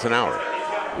 60 miles an hour.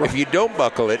 Right. If you don't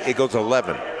buckle it, it goes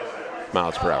 11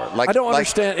 miles per hour. I don't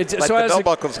understand. The belt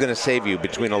buckle is going to save you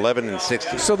between 11 and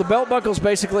 60. So the belt buckle is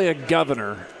basically a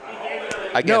governor.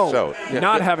 I guess so.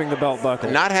 Not having the belt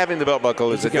buckle. Not having the belt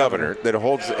buckle is a governor that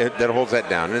holds that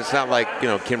down. And it's not like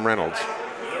Kim Reynolds.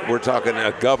 We're talking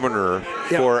a governor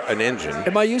for an engine.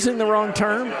 Am I using the wrong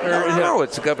term? No,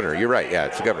 it's a governor. You're right. Yeah,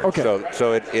 it's a governor. Okay.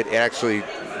 So it actually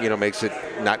makes it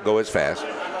not go as fast.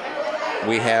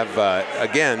 We have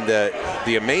again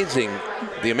the amazing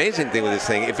thing with this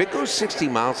thing. If it goes 60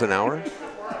 miles an hour,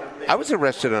 I was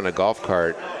arrested on a golf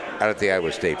cart out at the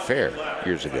Iowa State Fair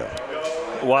years ago.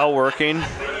 While working?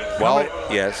 Well,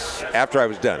 yes. After I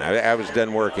was done, I was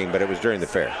done working, but it was during the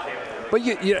fair. But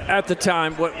you at the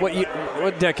time,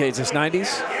 what decade is this?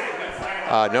 90s?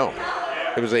 No,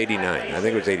 it was 89. I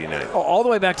think it was 89. Oh, all the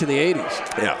way back to the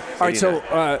 80s. Yeah. All right. 89. So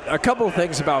a couple of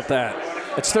things about that.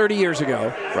 It's 30 years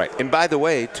ago. Right. And by the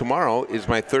way, tomorrow is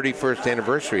my 31st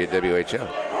anniversary at WHO.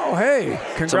 Oh, hey!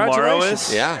 Congratulations. Tomorrow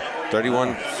is? Yeah.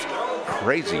 31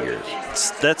 crazy years.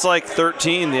 That's like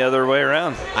 13 the other way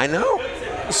around. I know.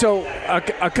 So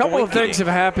a couple of things have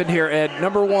happened here, Ed.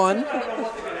 Number one,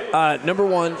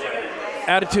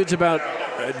 attitudes about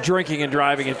drinking and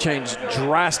driving have changed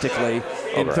drastically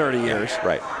in 30 years.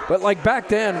 Right. But like back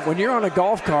then, when you're on a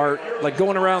golf cart, like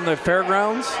going around the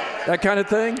fairgrounds, that kind of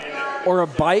thing, or a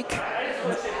bike,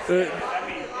 the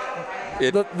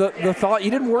thought,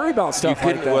 you didn't worry about stuff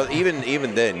like that. Well,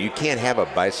 even then, you can't have a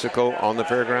bicycle on the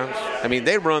fairgrounds. I mean,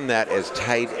 they run that as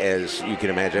tight as you can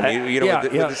imagine. I mean,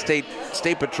 with the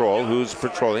state patrol who's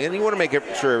patrolling, and you want to make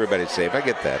sure everybody's safe. I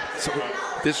get that. So,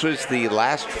 this was the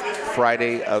last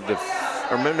Friday of the,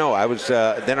 I was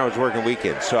then I was working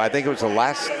weekends, so I think it was the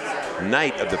last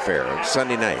night of the fair,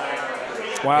 Sunday night.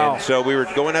 Wow! And so we were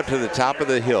going up to the top of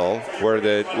the hill where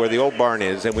the old barn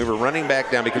is, and we were running back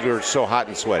down because we were so hot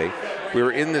and sweaty. We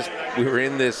were in this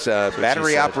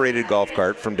battery-operated golf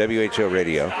cart from WHO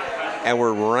Radio, and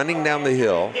we're running down the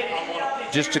hill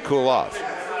just to cool off.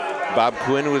 Bob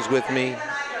Quinn was with me,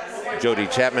 Jody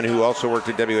Chapman, who also worked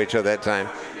at WHO at that time.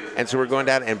 And so we're going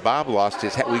down, and Bob lost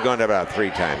his hat. We've gone down about 3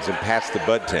 times and passed the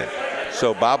Bud tent.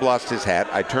 So Bob lost his hat.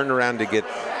 I turned around to get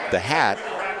the hat,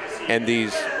 and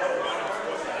these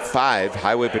 5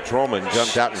 highway patrolmen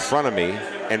jumped out in front of me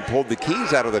and pulled the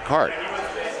keys out of the cart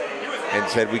and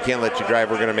said, "We can't let you drive.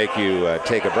 We're going to make you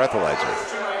take a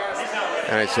breathalyzer."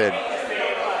 And I said,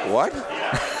 "What?"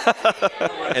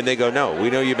 And they go, "No, we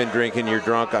know you've been drinking. You're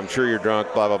drunk. I'm sure you're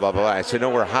drunk, blah, blah, blah, blah." I said, "No,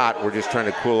 we're hot. We're just trying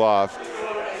to cool off."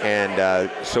 And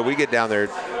so we get down there.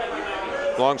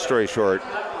 Long story short,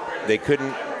 they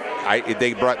couldn't.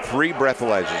 They brought 3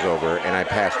 breathalyzers over, and I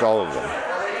passed all of them.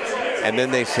 And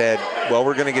then they said, "Well,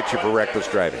 we're going to get you for reckless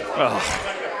driving."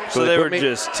 So they were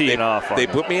just teeing off on They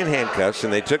them. put me in handcuffs,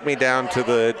 and they took me down to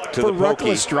the For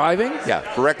reckless pokey. driving? Yeah,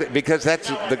 because that's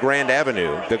the Grand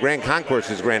Avenue. The Grand Concourse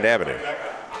is Grand Avenue.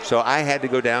 So I had to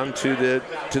go down to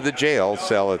the jail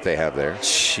cell that they have there,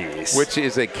 Jeez. which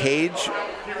is a cage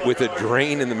with a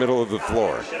drain in the middle of the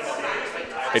floor.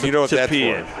 And you know what to that's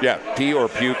pee for? in. Yeah, pee or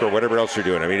puke or whatever else you're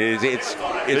doing. I mean, it's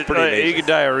pretty You amazing. get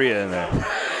diarrhea in there.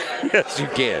 Yes, you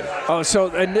can. Oh,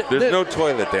 so and There's no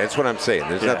toilet there. That's what I'm saying.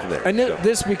 There's nothing there. and So.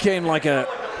 this became like a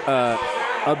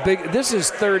big. This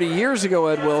is 30 years ago,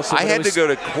 Ed Wilson. I but it had was- to go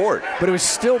to court. But it was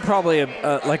still probably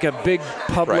like a big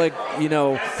public,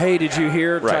 hey, did you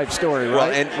hear type story, right?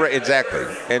 Well, and exactly.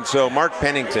 And so Mark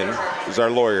Pennington is our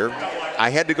lawyer.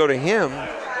 I had to go to him,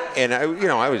 and I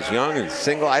was young and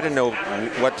single. I didn't know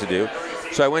what to do.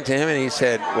 So I went to him, and he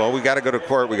said, "Well, we got to go to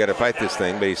court. We got to fight this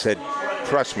thing." But he said,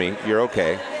 "Trust me, you're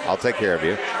okay. I'll take care of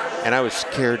you." And I was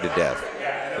scared to death.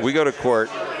 We go to court,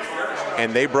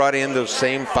 and they brought in those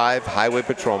same 5 highway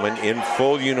patrolmen in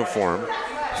full uniform.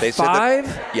 They said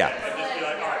 5? Yeah.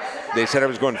 They said I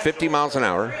was going 50 miles an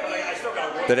hour.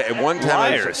 That at one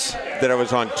time Liars. that I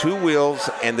was on 2 wheels,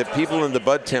 and the people in the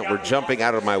Bud tent were jumping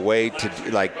out of my way to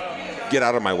get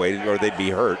out of my way, or they'd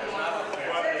be hurt.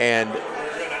 And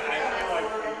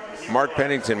Mark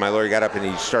Pennington, my lawyer, got up and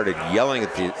he started yelling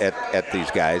at these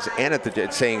guys and at the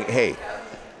judge, saying, "Hey,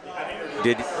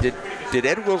 did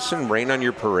Ed Wilson rain on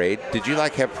your parade? Did you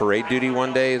have parade duty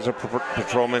one day as a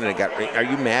patrolman? And are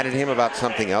you mad at him about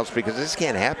something else? Because this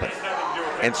can't happen."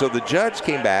 And so the judge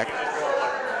came back.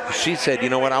 She said, "You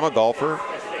know what? I'm a golfer,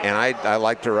 and I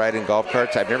like to ride in golf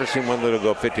carts. I've never seen one that'll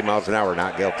go 50 miles an hour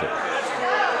not guilty."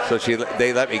 So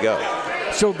they let me go.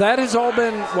 So that has all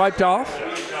been wiped off?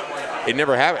 It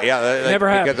never happened. Yeah, Never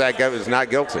happened. because I was not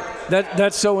guilty.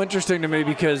 That's so interesting to me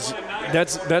because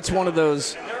that's one of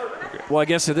those. Well, I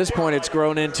guess at this point it's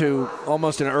grown into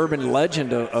almost an urban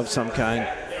legend of some kind.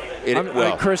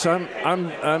 Chris, Are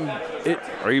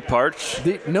you parched?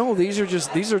 No, these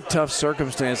are tough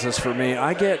circumstances for me.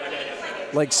 I get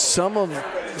some of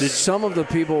the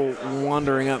people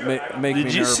wandering up make me nervous.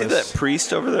 Did you see that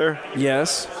priest over there?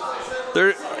 Yes.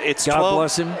 It's God 12,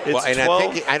 bless him. It's And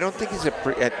 12. I don't think he's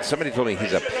somebody told me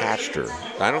he's a pastor.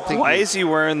 I don't think. Why is he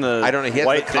wearing the I don't know. He has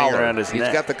white the thing collar. around his He's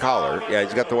neck? got the collar. Yeah,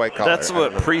 he's got the white collar. That's I don't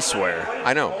what know. priests wear.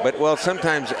 I know, but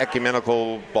sometimes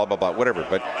ecumenical, blah blah blah, whatever.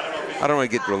 But I don't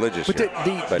want to get religious But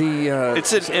here.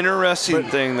 It's an interesting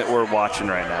thing that we're watching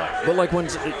right now. but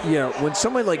when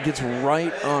somebody gets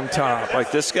right on top,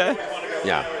 Like this guy?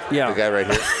 Yeah. The guy right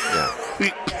here.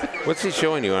 Yeah. What's he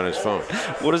showing you on his phone?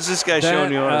 What is this guy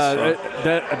showing you on his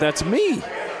phone? that's me.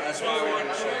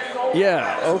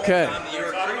 Yeah. Okay.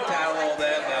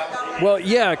 Well,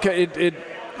 yeah.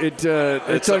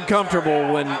 It's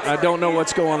uncomfortable when I don't know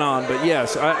what's going on, but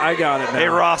yes, I got it now. Hey,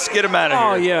 Ross, get him out of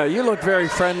Oh here. yeah, you look very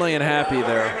friendly and happy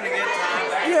there.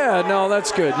 Yeah, no,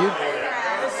 that's good. We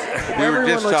were Everyone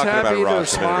just looks talking about happy. They're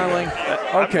Ross a minute ago.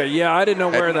 smiling. Okay, yeah, I didn't know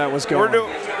where that was going.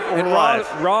 We're and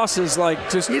live. Ross is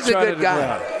just He's a trying good to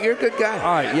guy. You're a good guy.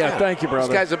 All right, yeah, thank you, brother.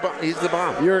 This guy's he's the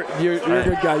bomb. You're a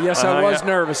good guy. Yes, I was yeah.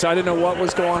 nervous. I didn't know what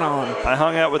was going on. I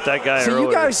hung out with that guy See, earlier.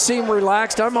 you guys seem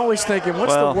relaxed. I'm always thinking,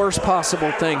 what's Well- the worst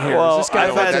possible thing here? Well, Is this guy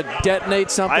I've about had- to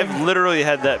detonate something? I've literally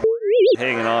had that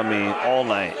hanging on me all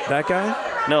night. That guy?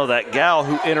 No, that gal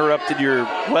who interrupted your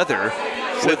weather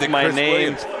with that my Chris name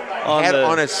Williams on had the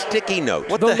on a sticky note.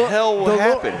 What the hell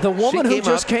happened? The woman She who came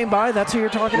just up- came by, that's who you're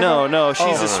talking No, about? no,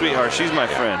 she's Oh. a sweetheart. She's my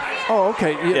friend. Oh,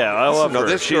 okay. Yeah, I love No, her.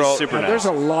 this She's girl- super nice. There's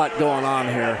a lot going on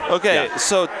here. Okay, Yeah.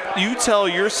 so you tell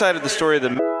your side of the story of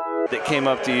the that came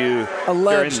up to you.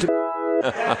 Alleged.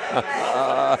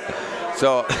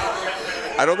 So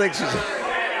I don't think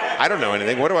I don't know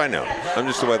anything. What do I know? I'm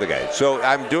just a weather guy. So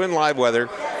I'm doing live weather,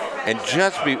 and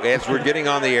as we're getting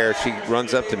on the air, she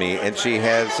runs up to me, and she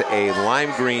has a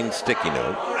lime green sticky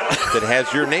note that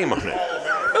has your name on it,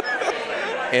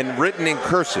 and written in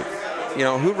cursive.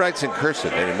 who writes in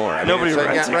cursive anymore? I mean, Nobody it's like,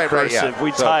 writes in right, cursive. yeah.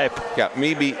 We type. Yeah,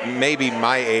 maybe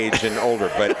my age and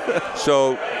older, but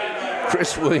so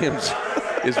Chris Williams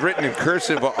is written in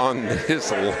cursive on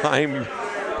this lime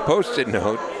Post-it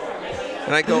note,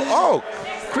 and I go, "Oh,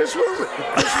 Chris Williams."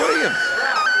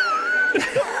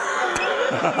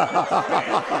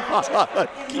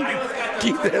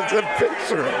 Keith has a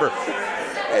picture of her.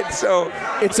 And so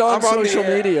It's on I'm the social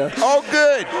air. media. Oh,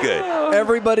 good.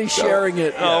 Everybody's sharing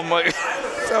it. Oh my!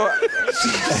 So she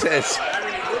says,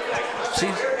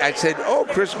 I said, "Oh,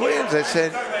 Chris Williams." I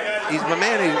said, "He's my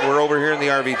man. We're over here in the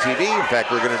RVTV. In fact,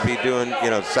 we're going to be doing,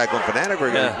 Cyclone Fanatic.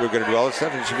 We're going to do all this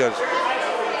stuff." And she goes,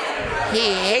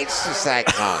 "He hates the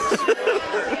Cyclones."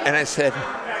 And I said,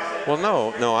 "Well,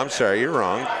 no, I'm sorry, you're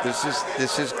wrong. This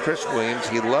is Chris Williams.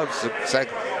 He loves the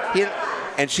Cyclone."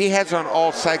 And she has on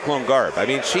all Cyclone garb. I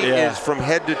mean, she is from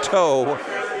head to toe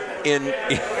in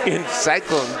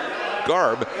Cyclone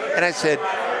garb. And I said,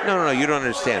 no, you don't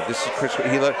understand. This is Chris.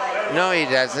 No, he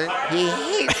doesn't.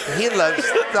 He loves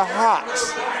the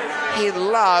Hawks. He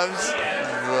loves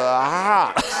the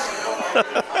Hawks.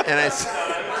 And I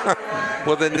said,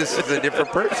 well, then this is a different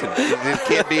person. This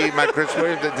can't be my Chris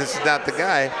Williams. This is not the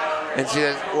guy. And she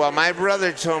says, well, my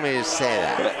brother told me to say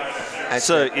that. I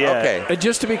said, okay. And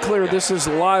just to be clear, this is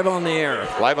live on the air.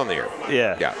 Live on the air.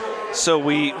 Yeah. So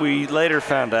we later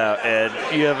found out, Ed,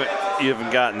 you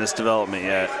haven't gotten this development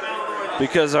yet,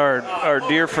 because our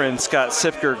dear friend Scott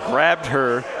Sipker grabbed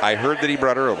her. I heard that he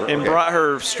brought her over and brought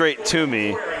her straight to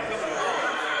me.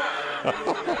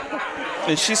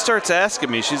 And she starts asking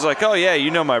me. She's like, "Oh yeah,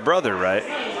 you know my brother, right?"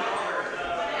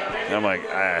 And I'm like,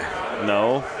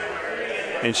 "No."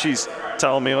 And she's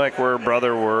telling me like where her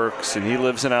brother works, and he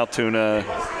lives in Altoona.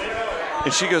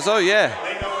 And she goes, "Oh yeah,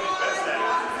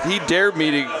 he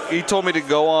told me to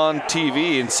go on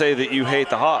TV and say that you hate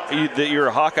that you're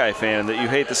a Hawkeye fan, that you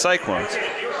hate the Cyclones."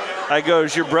 I go,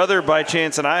 "Is your brother by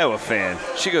chance an Iowa fan?"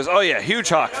 She goes, "Oh yeah, huge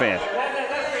Hawk fan."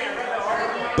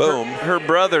 Boom. Her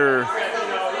brother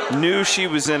knew she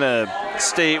was in a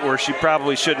state where she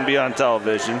probably shouldn't be on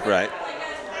television. Right.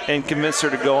 And convinced her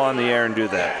to go on the air and do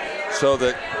that. So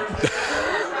the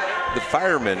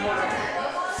firemen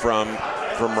from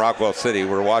Rockwell City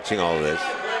were watching all of this.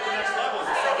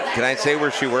 Can I say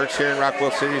where she works here in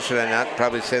Rockwell City? Should I not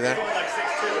probably say that?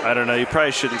 I don't know. You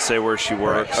probably shouldn't say where she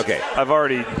works. Right. Okay. I've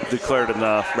already declared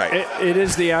enough. Right. It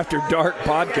is the After Dark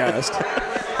podcast.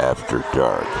 After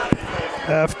dark.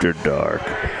 After dark.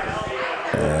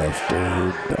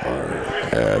 After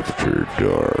dark. After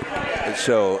dark.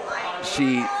 So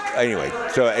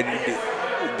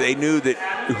they knew that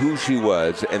who she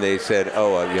was, and they said,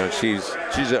 "Oh, she's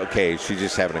okay. She's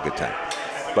just having a good time."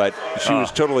 But she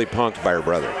was totally punked by her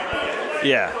brother.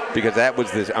 Yeah. Because that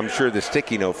was I'm sure the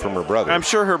sticky note from her brother. I'm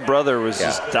sure her brother was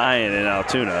just dying in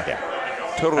Altoona. Yeah.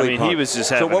 Totally. I mean, punked. he was just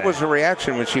having. So what was her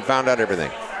reaction when she found out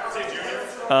everything?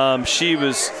 She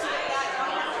was.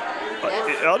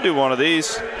 I'll do one of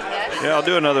these. Yeah, I'll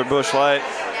do another Busch Light.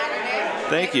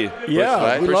 Thank you.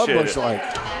 Yeah, we love Appreciate Busch it. Light.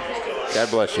 God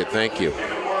bless you. Thank you.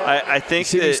 I think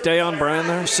See that you stay on brand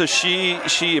there? So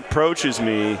she approaches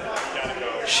me.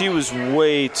 She was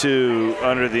way too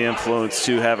under the influence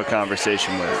to have a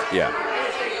conversation with. Yeah.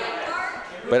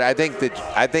 But I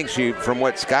think she, from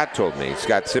what Scott told me,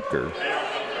 Scott Sipker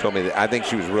told me that I think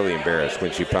she was really embarrassed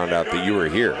when she found out that you were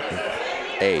here.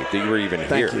 That you were even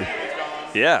here. Thank you.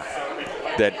 Yeah.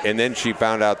 And then she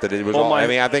found out that it was all.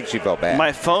 I think she felt bad.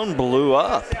 My phone blew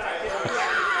up.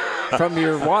 From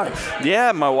your wife.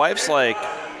 Yeah, my wife's like,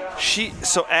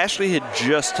 so Ashley had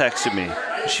just texted me.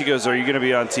 She goes, "Are you going to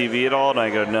be on TV at all?" And I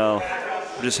go, "No,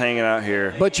 I'm just hanging out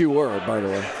here." But you were, by the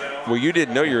way. Well, you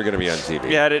didn't know you were going to be on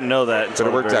TV. Yeah, I didn't know that. But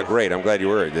it worked out great. I'm glad you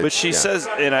were. But she says,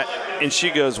 and she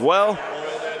goes, "Well,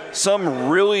 some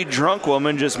really drunk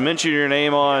woman just mentioned your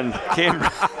name on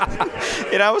camera."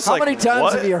 And I was How like, many times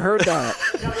what? have you heard that?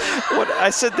 What? I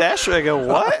said to Ashley, I go,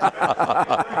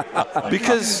 "What?"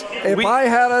 Because if I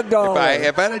had a dollar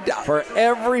if I had a dollar for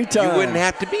every time, you wouldn't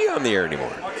have to be on the air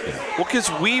anymore. Well, because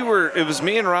it was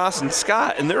me and Ross and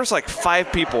Scott, and there was like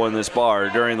 5 people in this bar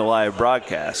during the live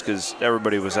broadcast because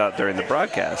everybody was out during the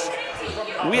broadcast.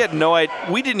 We had no idea.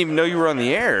 We didn't even know you were on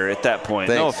the air at that point.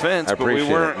 Thanks. No offense, I appreciate but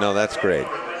we weren't. it. No, that's great.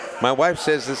 My wife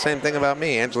says the same thing about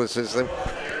me. Angela says,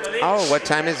 "Oh, what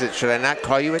time is it? Should I not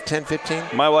call you at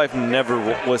 10:15?" My wife never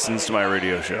listens to my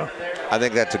radio show. I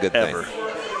think that's a good Ever. thing.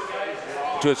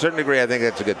 To a certain degree, I think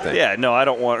that's a good thing. Yeah, no, I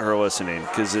don't want her listening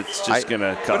because it's just going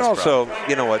to cause But also, problems.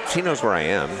 you know what? She knows where I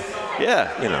am. Yeah.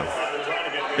 You know.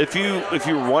 If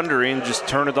you're wondering, just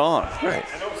turn it on. Right.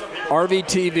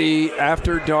 RVTV,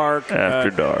 After Dark.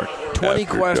 After dark. 20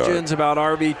 After questions about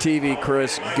RVTV,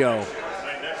 Chris. Go.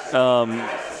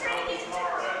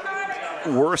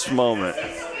 Worst moment.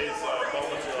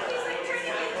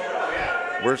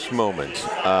 Worst moment.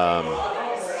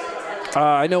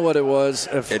 I know what it was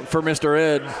for Mr.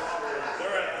 Ed.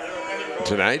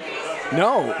 Tonight?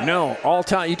 No, all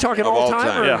time. You talking Of all all time?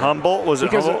 time. Yeah, Humboldt. Was it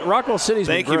Because Humboldt? Rockwell City's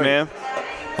Thank been you, great. man.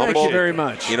 Thank you very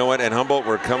much. You know what? At Humboldt,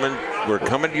 we're coming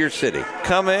to your city.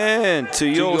 Come in to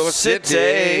your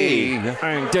city.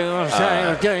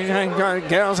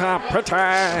 Girls are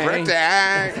pretty.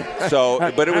 So,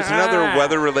 but it was another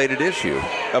weather-related issue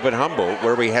up at Humboldt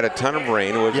where we had a ton of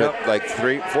rain. It was like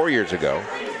 3-4 years ago.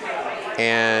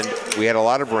 And we had a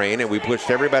lot of rain, and we pushed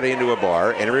everybody into a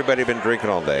bar, and everybody had been drinking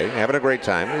all day, having a great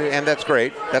time, and that's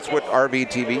great. That's what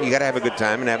RV TV. You got to have a good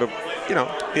time and have a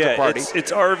party.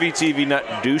 It's RV TV, not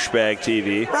douchebag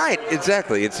TV. Right,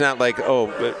 exactly. It's not like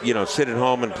sit at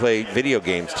home and play video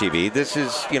games TV. This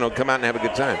is come out and have a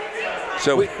good time.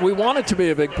 So We want it to be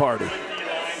a big party.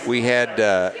 we had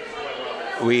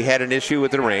an issue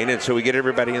with the rain, and so we get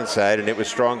everybody inside, and it was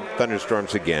strong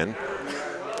thunderstorms again.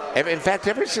 And in fact,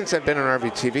 ever since I've been on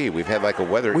RV TV, we've had like a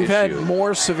weather We've issue. had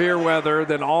more severe weather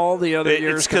than all the other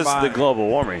years It's because of combined. the global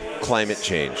warming. Climate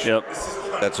change. Yep.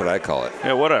 That's what I call it.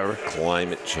 Yeah, whatever.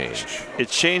 Climate change.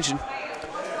 It's changing.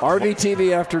 RV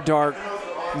TV After Dark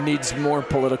needs more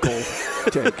political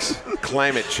takes.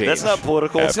 Climate change. That's not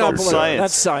political. It's not political. Science.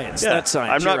 That's science. Yeah, That's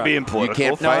science. I'm You're not right. being You political.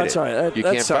 can't No, fight that's it. right. You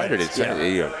That's can't fight it.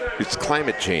 science. It's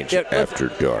climate change Yeah, after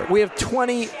dark. We have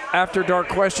 20 After Dark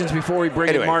questions before we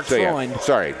bring in Mark Freund.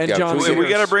 Sorry. And Yeah, John so We Sears.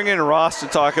 got to bring in Ross to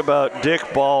talk about dick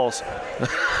balls.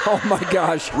 Oh, my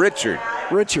gosh. Richard.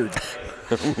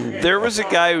 There was a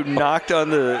guy who knocked on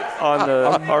the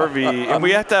RV, and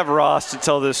we have to have Ross to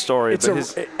tell this story. It's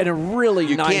But a really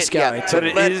You nice can't- guy, yeah,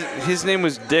 too. but his name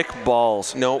was Dick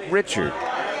Balls. No, Richard.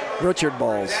 Richard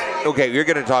Balls. Okay, you're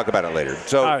going to talk about it later.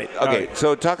 So, All right, all okay, right.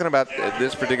 so talking about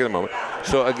this particular moment.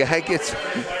 So a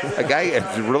guy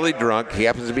is really drunk. He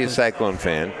happens to be a Cyclone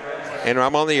fan. And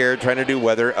I'm on the air trying to do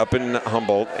weather up in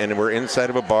Humboldt, and we're inside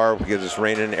of a bar because it's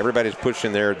raining. Everybody's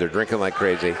pushing there. They're drinking like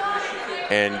crazy.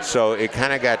 And so it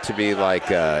kind of got to be like,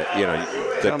 the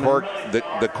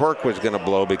cork was going to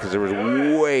blow because there was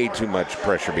way too much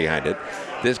pressure behind it.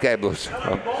 This guy blows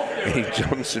up, and he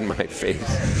jumps in my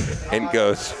face and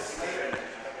goes,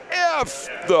 F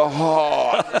the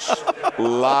Hawks.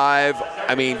 Live,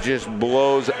 I mean, just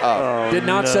blows up. Did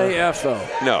not say F, though.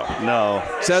 No.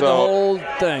 Said the So- whole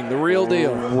thing, the real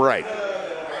deal. Right.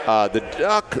 The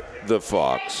duck, the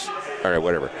fox. All right,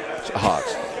 whatever.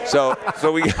 Hawks. So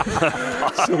we get.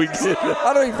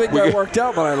 I don't even think that worked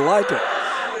out, but I like it.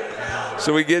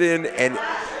 So we get in, and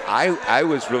I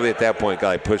was really at that point,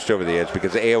 I pushed over the edge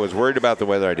because I was worried about the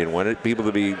weather. I didn't want people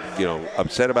to be,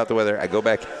 upset about the weather. I go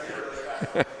back.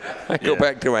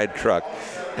 Back to my truck,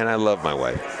 and I love my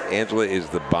wife. Angela is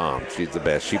the bomb. She's the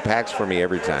best. She packs for me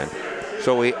every time.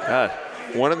 So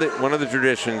one of the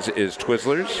traditions is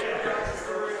Twizzlers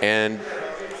and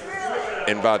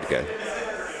vodka,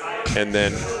 and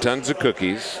then tons of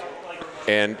cookies,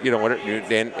 and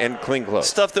and clean clothes.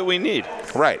 Stuff that we need.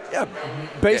 Right. Yeah,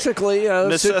 basically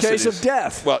a suitcase Necessities. of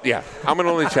death. Well, yeah. I'm an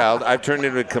only child. I've turned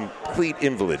into a complete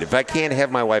invalid. If I can't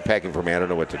have my wife packing for me, I don't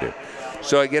know what to do.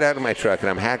 So I get out of my truck, and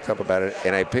I'm hacked up about it,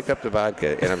 and I pick up the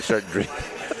vodka, and I'm starting drinking.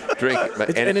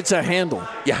 And it's a handle.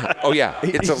 Yeah. Oh, yeah.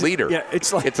 It's a liter. Yeah,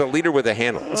 it's like a liter with a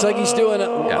handle. it's like he's doing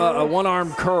a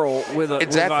one-arm curl with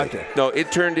Exactly. vodka. No,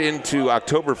 it turned into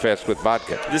Oktoberfest with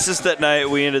vodka. This is that night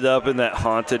we ended up in that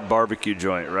haunted barbecue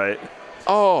joint, right?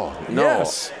 Oh, no.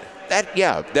 Yes.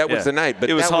 That was the night, but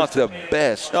It was that was the haunted.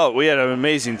 best. Oh, we had an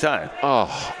amazing time.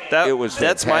 Oh, it was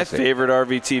That's my fantastic. favorite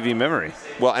RV TV memory.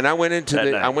 Well, and I went into That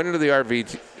the night.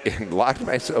 RV and locked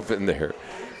myself in there.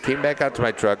 Came back out to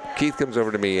my truck. Keith comes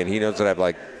over to me, and he knows that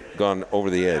I've gone over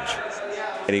the edge.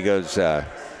 And he goes, "Are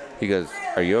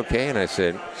you okay?" And I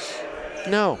said,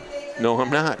 "No, I'm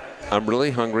not. I'm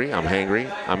really hungry. I'm hangry.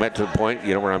 I'm at the point,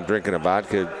 where I'm drinking a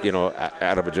vodka,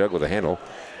 out of a jug with a handle."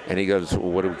 And he goes,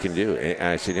 "Well, what can do?" And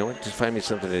I said, "You know what? Just find me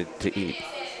something to eat."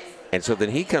 And so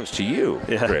then he comes to you,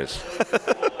 Yeah. Chris,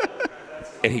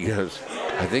 and he goes,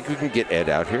 "I think we can get Ed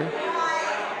out here,"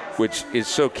 which is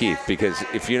so Keith because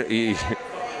if he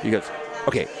goes,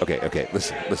 okay,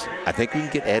 listen. I think we can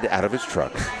get Ed out of his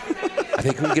truck. I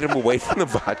think we can get him away from the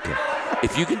vodka.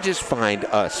 If you can just find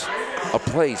us a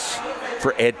place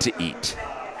for Ed to eat,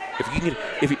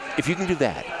 if you can do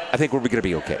that, I think we're going to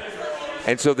be okay.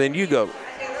 And so then you go,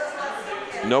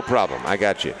 no problem, I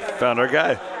got you. Found our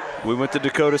guy. We went to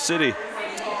Dakota City.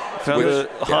 Found a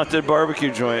haunted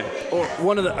barbecue joint.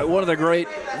 One of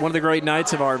the great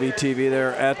nights of RVTV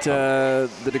there at the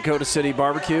Dakota City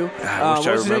Barbecue. I wish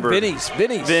I remember. Vinny's.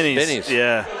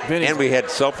 Yeah. Vinny's. And we had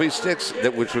selfie sticks,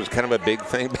 which was kind of a big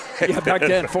thing. Back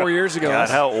then, 4 years ago. God,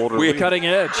 how old are we? Cutting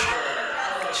edge.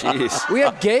 Jeez. We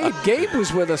had Gabe. Gabe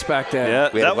was with us back then. Yeah,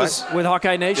 We had that was With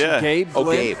Hawkeye Nation. Yeah. Gabe. Oh,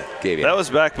 Glenn. Gabe. Yeah. that was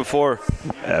back before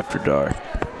After Dark.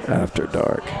 After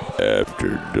dark.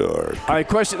 After Dark. All right,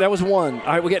 question. That was one. All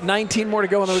right, we got 19 more to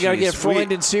go, and then we got to get Jeez,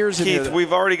 Freund and Sears in Keith, there.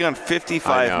 we've already gone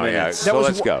 55 I know, yeah. minutes. So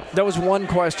let's go. That was one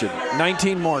question.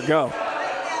 19 more. Go.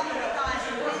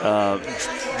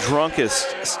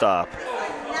 Drunkest stop.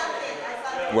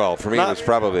 Well, for me, it was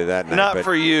probably that night. Not but,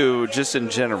 for you, just in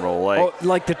general.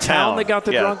 Like the town that got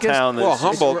the drunkest? Town well, that's-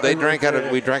 Humboldt, we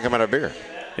drank them out of beer.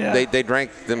 Yeah. They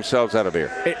drank themselves out of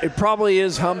beer. It probably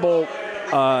is Humboldt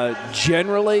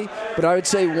generally, but I would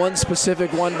say one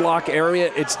specific one-block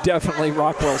area, it's definitely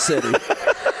Rockwell City.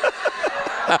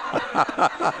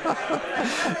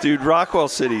 Dude, Rockwell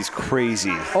City's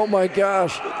crazy. Oh, my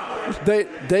gosh.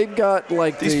 They've got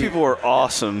like These people are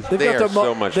awesome. They've They got are the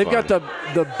so much They've fun. got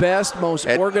the best, most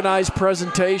organized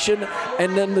presentation,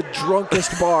 and then the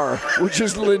drunkest bar, which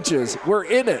is Lynch's. We're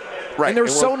in it, Right, And they're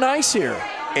and so nice here.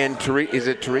 And is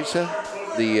it Teresa?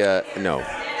 No.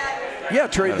 Yeah,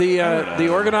 the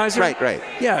organizer. Right.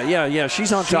 Yeah.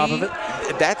 She's on top of it.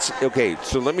 That's okay.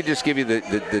 So let me just give you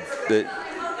the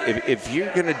if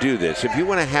you're going to do this, if you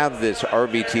want to have this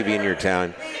RVTV in your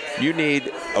town, you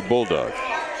need a bulldog,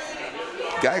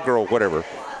 guy, girl, whatever.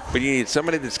 But you need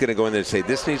somebody that's going to go in there and say,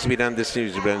 this needs to be done, this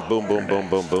needs to be done, boom, boom, boom,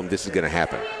 boom, boom. This is going to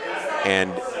happen.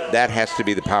 And that has to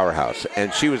be the powerhouse.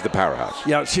 And she was the powerhouse.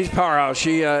 Yeah, she's powerhouse.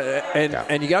 She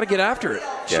and you got to get after it.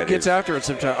 She Yeah, it gets is. after it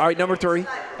sometimes. All right, number 3.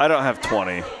 I don't have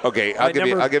 20. Okay, All right,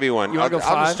 I'll give you one. You wanna I'll go just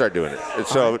 5? start doing it.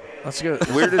 So That's good.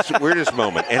 weirdest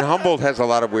moment. And Humboldt has a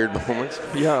lot of weird moments.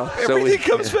 Yeah. So Everything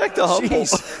comes back to Humboldt.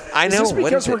 Jeez. I know. Is this what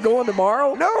because is it? we're going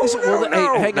tomorrow? No, Is it- no, hey,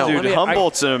 no. hang on. Dude, let me-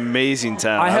 Humboldt's an amazing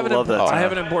town. I love that town. I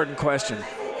have an important question.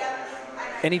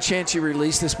 Any chance you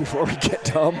release this before we get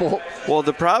to Humboldt? Well,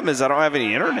 the problem is I don't have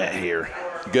any internet here.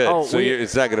 Good. Oh, So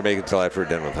it's not going to make it until after we're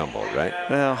done with Humboldt, right?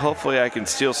 Well, hopefully I can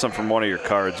steal some from one of your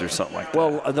cards or something like that.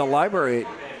 Well, the library,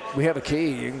 we have a key.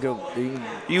 You can go.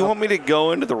 You want me to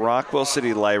go into the Rockwell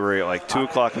City Library at like 2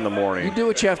 o'clock in the morning? You do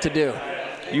what you have to do.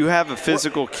 You have a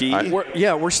physical key?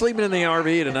 We're sleeping in the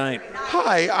RV tonight.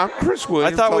 Hi, I'm Chris I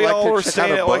Williams. thought we I'd like all to were check out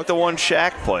staying a at like book. the one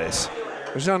shack place.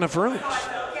 There's not enough rooms.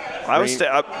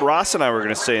 Ross and I were going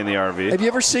to stay in the RV. Have you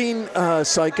ever seen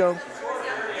Psycho?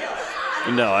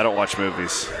 No, I don't watch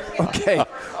movies. Okay.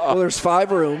 Well, there's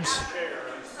 5 rooms.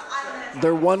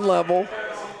 They're one level,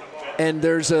 and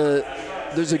there's a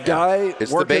guy. It's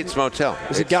the working, Bates Motel.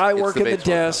 There's a guy It's working the Bates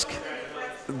Motel. desk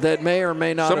that may or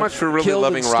may not. So have much for really killed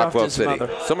loving and stuffed Rockwell his City. mother.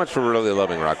 So much for really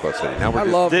loving Rockwell City. Now we're I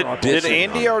just love Did Rockwell.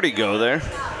 Andy already go there?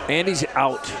 Andy's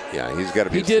out. Yeah, he's got to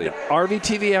be He did asleep.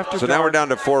 RVTV after. So now we're dark, down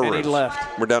to 4 and rooms. He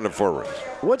left. We're down to 4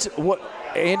 rooms.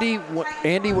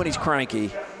 Andy when he's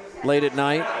cranky, late at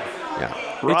night. Yeah.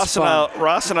 Ross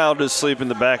and I'll just sleep in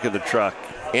the back of the truck.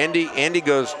 Andy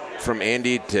goes from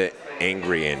Andy to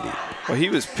angry Andy. Well, he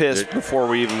was pissed before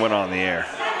we even went on the air.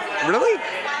 Really?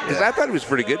 Because I thought he was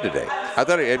pretty good today.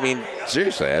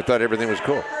 Seriously, I thought everything was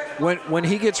cool. When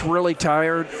he gets really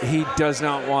tired, he does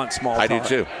not want small talk. I do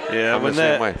too. Yeah, I'm when the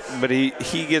same way. But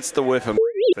he gets the whiff of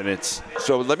and it's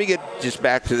So let me get just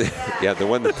back to the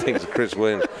one that thinks Chris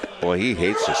Williams. Well, he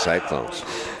hates the Cyclones.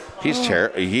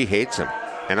 He hates them,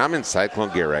 and I'm in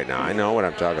Cyclone gear right now. I know what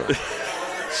I'm talking about.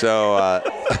 So,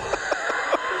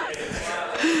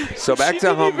 so back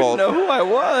to Humboldt. Know who I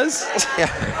was?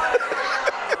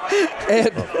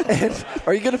 And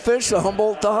are you going to finish the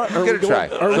Humboldt thought? I'm gonna try.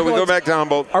 So we go back to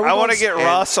Humboldt. I want to get and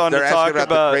Ross on to they're talk asking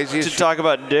about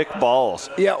about Dick Balls.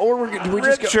 Yeah, or we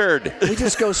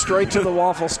just go straight to the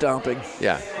waffle stomping.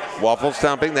 Yeah, waffle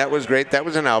stomping. That was great. That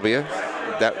was in Albia.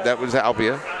 That was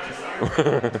Albia.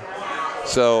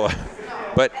 So,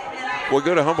 but we'll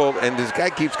go to Humboldt, and this guy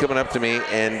keeps coming up to me,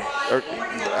 let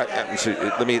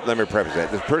me preface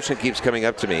that. This person keeps coming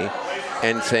up to me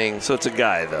and saying, So it's a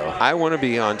guy, though. I want to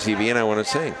be on TV and I want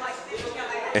to sing.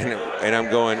 And I'm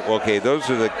going, okay, those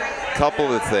are the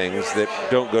couple of things that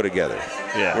don't go together.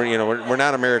 Yeah. We're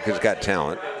not America's Got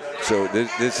Talent, so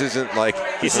this isn't like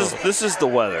This is the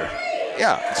weather.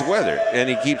 yeah, it's weather. And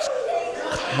he keeps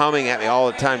humming at me all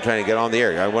the time trying to get on the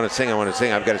air. I want to sing.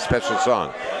 I've got a special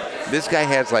song. This guy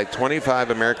has like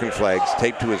 25 American flags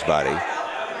taped to his body.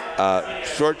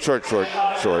 Short shorts,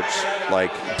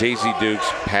 like Daisy Dukes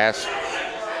past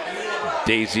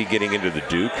Daisy getting into the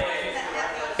Duke.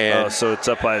 And So it's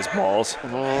up by his balls.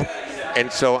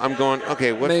 and so I'm going,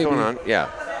 okay, what's Maybe. going on? Yeah.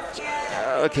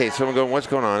 okay, so I'm going, what's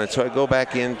going on? And so I go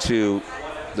back into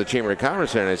the Chamber of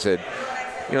Commerce and I said,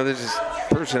 there's this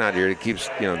person out here that keeps,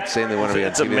 saying they want to be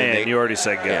on It's a TV. man. You already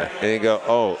said guy. Yeah. And they go,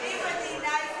 oh,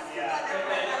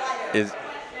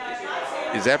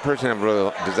 does that person have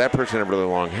really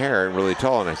long hair and really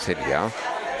tall? And I said, yeah.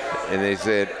 And they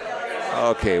said,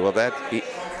 okay, well,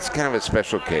 it's kind of a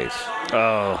special case.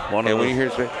 Oh, one of And when them. you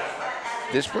hear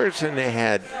this person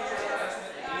had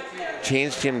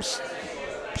changed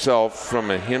himself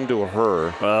from a him to a her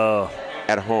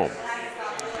at home.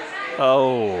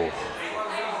 Oh.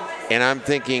 And I'm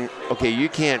thinking, okay, you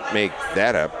can't make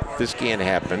that up. This can't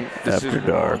happen. This After is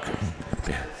dark.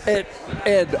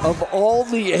 Ed, of all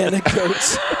the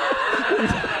anecdotes,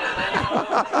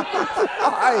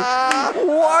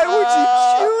 why would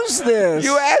you choose this?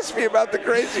 You asked me about the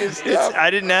craziest stuff.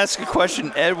 I didn't ask a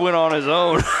question. Ed went on his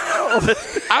own.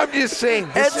 I'm just saying,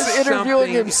 this Ed's is interviewing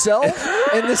something- himself,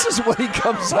 and this is what he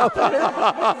comes up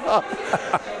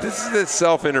with. This is the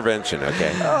self-intervention,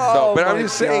 okay? Oh, but I'm my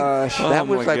just saying, gosh. that Oh,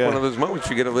 was my like God. one of those moments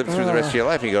you're going to live through the rest of your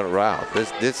life, and you go, wow,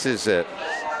 this is it.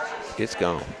 It's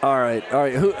gone. All right.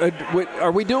 Who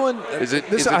are we doing? Is it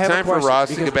I have a time for question, Ross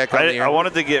to because get back on the air? I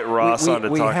wanted to get Ross on to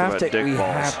talk have about to, dick we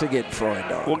balls. have to get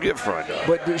Freund on. We'll get Freud on.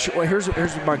 But here's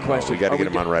my question. we gotta Are get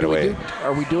him on do- right do we away. do-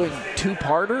 Are we doing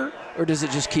two-parter, or does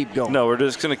it just keep going? No, we're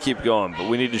just going to keep going, but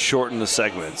we need to shorten the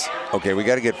segments. Okay, we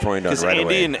got to get Freund on Because right Andy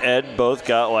away. and Ed both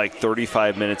got like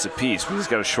 35 minutes apiece. We just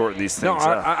got to shorten these No, things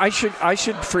up. I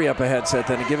should free up a headset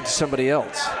then and give it to somebody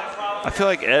else. I feel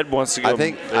like Ed wants to go. I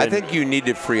think you need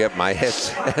to free up my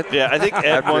headset. Yeah, I think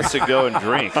Ed wants to go and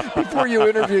drink. Before you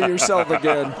interview yourself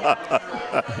again.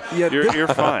 Yeah, You're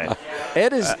fine.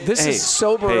 Ed is. This Hey, is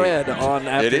sober hey. Ed on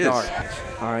After It is. Dark.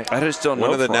 All right. I just don't know.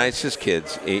 One of the Freud. nicest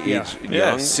kids. He's Yeah. young.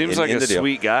 Yeah, seems and like in a the deal.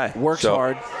 sweet guy. Works So,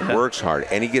 hard. Works hard,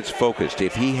 and he gets focused.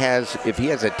 If he has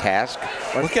a task,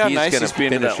 Look how nice gonna he's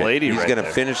being to finish that lady He's right going to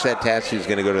there. finish that task. He's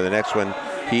going to go to the next one.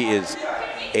 He is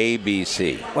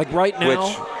ABC. Like right now,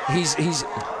 Which-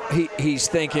 he's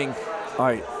thinking, all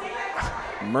right.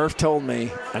 Murph told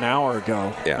me an hour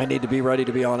ago I need to be ready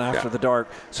to be on After the Dark.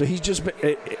 So he's just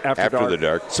been After the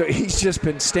Dark. So he's just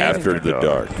been standing After the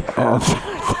dark.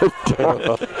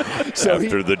 So he-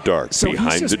 After the dark. so he's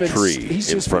behind just the been- tree. he's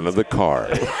In just front of the car.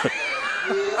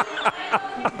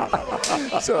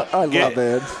 So I love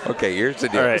Ed. Okay, here's the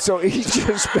deal. All right. So he's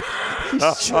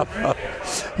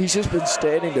just been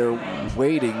standing there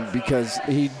waiting because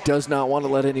he does not want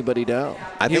to let anybody down.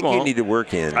 I think you won't. need to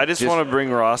work in. I just want to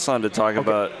bring Ross on to talk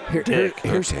about dick.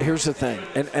 Here's the thing,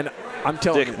 and I'm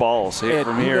telling Dick you, balls. Ed,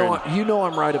 From you here. know, you know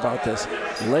I'm right about this.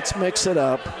 Let's mix it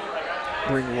up.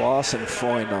 Bring Ross and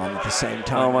Freund on at the same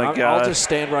time. Oh, my I'll God. just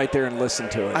stand right there and listen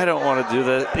to it. I don't want to do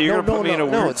that. You're going to put me in a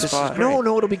weird spot. No,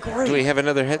 it'll be great. Do we have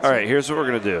another headset? All right, here's what we're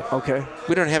going to do. Okay.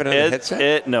 We don't have another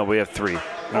headset? No, we have 3.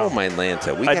 Oh, my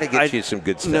Lanta. We got to get you some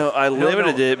good stuff. No, I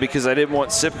limited it because I didn't want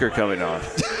Sipker coming on.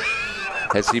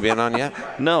 Has he been on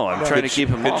yet? No, I'm trying to Good keep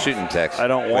him good off. shooting text. I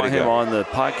don't Way want to him go. on the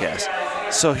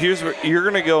podcast. So here's where you're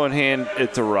going to go and hand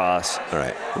it to Ross. All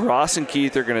right. Ross and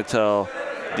Keith are going to tell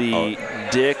the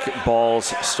Dick Balls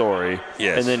story.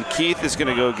 Yes. And then Keith is going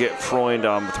to go get Freund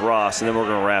on with Ross, and then we're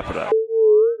going to wrap it up.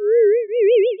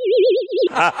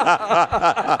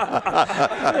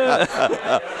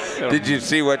 Did you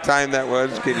see what time that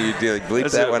was? Can you bleep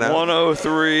That's that it, one out?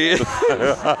 103.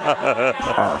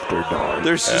 After Dark.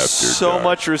 There's just After so dark.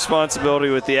 much responsibility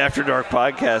with the After Dark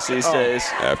podcast these days.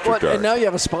 After What? dark. And now you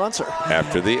have a sponsor.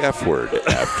 After the F word.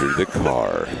 After the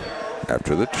car.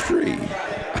 After the tree.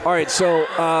 All right, so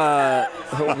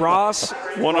Ross.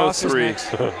 103. Ross is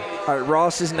next. All right,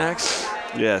 Ross is next.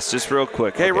 Yes, just real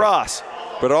quick. Hey, Okay. Ross.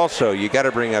 But also, you got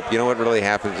to bring up, you know what really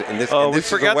happens? And this, Oh, and we this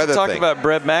is a forgot to weather talk thing. about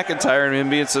Brett McIntyre and him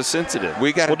being so sensitive.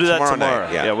 We got we'll it do that tomorrow tomorrow.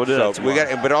 night. Yeah, we'll do that tomorrow. We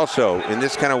got, but also in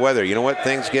this kind of weather, you know what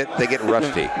things get? They get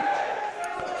rusty.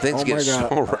 Things Oh get my so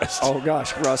God. rusty. Oh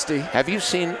gosh, Rusty. Have you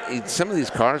seen some of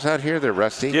these cars out here? They're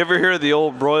rusty. You ever hear of the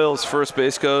old Royals first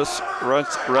base coach,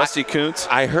 Rusty Kuntz?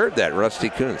 I heard that Rusty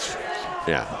Kuntz.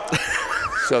 Yeah.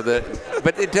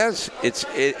 But it does.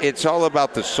 It's all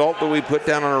about the salt that we put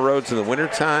down on our roads in the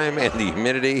wintertime and the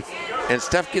humidity, and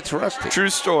stuff gets rusty. True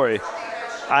story.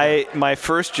 My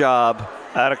first job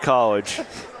out of college,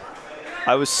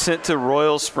 I was sent to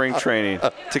Royals spring training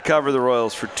to cover the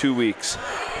Royals for 2 weeks.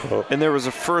 And there was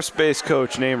a first base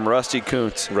coach named Rusty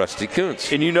Kuntz. Rusty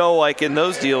Kuntz. And you know, like in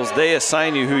those deals, they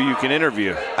assign you who you can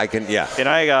interview. Yeah. And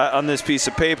I got on this piece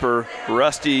of paper,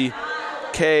 Rusty Kuntz.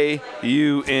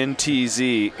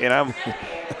 And I'm,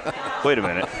 wait a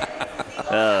minute.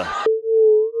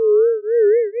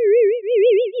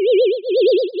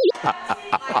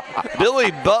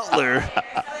 Billy Butler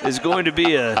is going to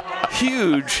be a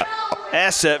huge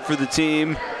asset for the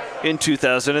team in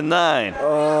 2009.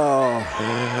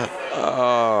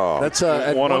 That's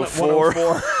at 104.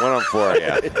 104,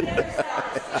 yeah.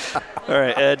 All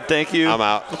right, Ed, thank you. I'm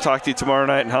out. We'll talk to you tomorrow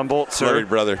night in Humboldt, sir. Love you,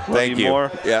 brother. Love Thank you.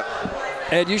 More. Yeah.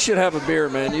 Ed, you should have a beer,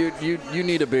 man. You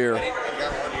need a beer.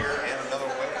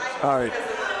 All right.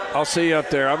 I'll see you up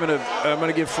there. I'm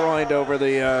gonna give Freund over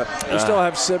the. We still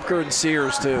have Sipker and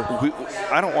Sears too.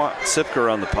 I don't want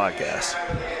Sipker on the podcast.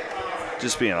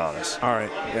 Just being honest. All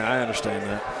right. Yeah, I understand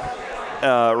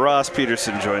that. Ross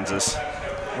Peterson joins us.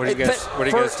 What are you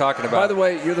guys talking about? By the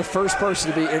way, you're the first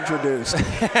person to be introduced.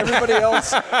 Everybody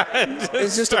else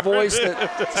is just a voice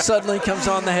that suddenly comes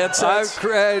on the headsets.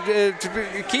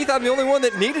 Keith, I'm the only one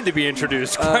that needed to be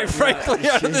introduced, quite frankly,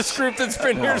 out of this group that's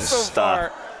been here so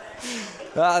stop.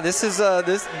 far. This is a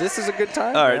good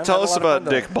time. All right, man. tell Have a us lot of about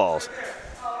fun Dick Balls.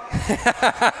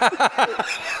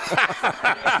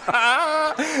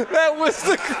 That was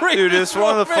the greatest Dude, it's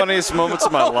one of the funniest moments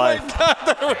of my life. Oh my God,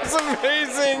 that was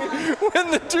amazing.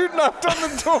 When the dude knocked on the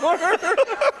door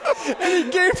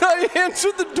and I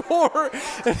answered the door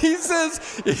and he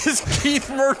says, "Is Keith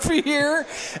Murphy here?"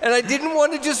 And I didn't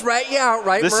want to just rat you out,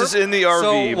 right, This Murph? is in the RV,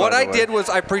 So by what the I way. did was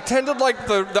I pretended like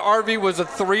the RV was a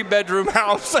 3-bedroom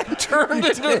house. I turned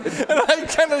it and I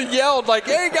kind of yelled like,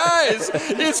 "Hey guys,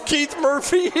 is Keith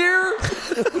Murphy here?"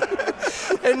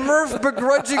 And Murph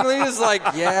begrudgingly is like,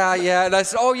 yeah. And I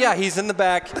said, "Oh yeah, he's in the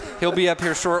back. He'll be up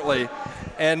here shortly."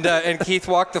 And Keith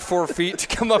walked the 4 feet to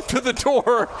come up to the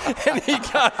door, and he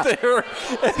got there,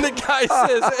 and the guy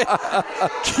says, "Hey,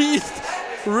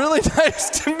 Keith, really nice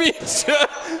to meet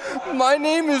you. My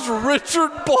name is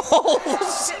Richard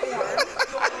Balls."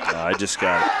 No, I just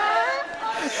got it.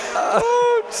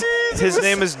 Oh, jeez. His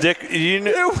name is Dick.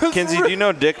 Kinsey, do you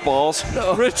know Dick Balls?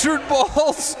 Richard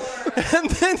Balls. And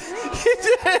then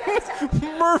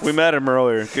Murph. We met him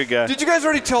earlier. Good guy. Did you guys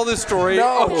already tell this story?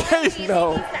 No. Okay.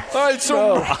 No. All right,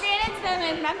 so I ran into them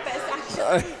in Memphis,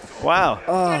 actually.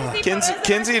 Wow. Kinsey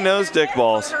Kinsey knows Dick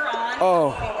Balls.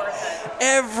 Oh.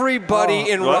 everybody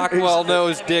in what? Rockwell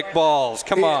knows Dick Balls.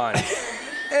 Come on.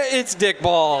 It's Dick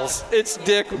Balls. It's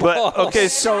Dick Balls. But okay,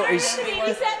 So is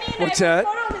what's that?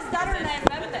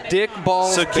 Dick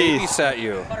Balls So, Keith. babysat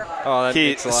you. Oh, that Keith.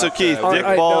 makes a lot So of Keith, sense. All Dick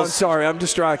right, no, I'm Balls. sorry, I'm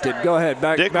distracted. Go ahead.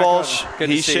 Back. Dick back Balls. on. Good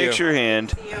to He see shakes you. your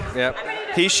hand. Yep.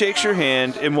 He shakes your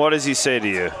hand, and what does he say to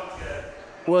you?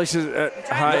 Well, he says,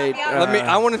 "Hi."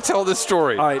 I want to tell this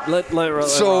story. All right, let So,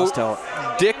 Ross tell it.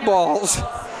 Dick Balls.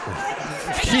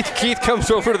 Keith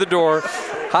comes over to the door.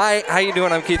 "Hi, how you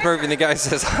doing? I'm Keith Murphy." And the guy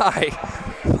says, "Hi,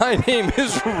 my name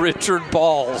is Richard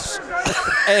Balls."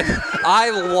 And I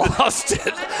lost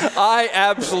it. I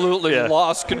absolutely Yeah.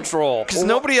 lost control. Because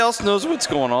nobody else knows what's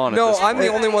going on. No, at this I'm the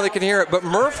point. only one that can hear it. But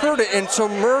Murph heard it, and so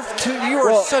Murph, too, you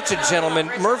are such a gentleman.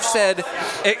 Murph said,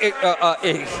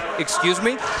 "Excuse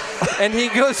me," and he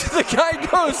goes. The guy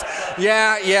goes,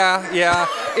 "Yeah.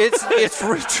 It's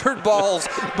Richard Balls,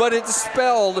 but it's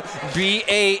spelled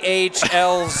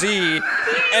BAHLZ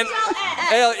and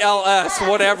LLS,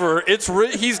 whatever.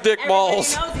 He's Dick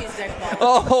Balls."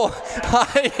 Oh,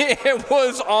 I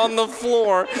was on the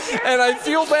floor, and I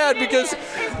feel bad because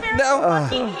now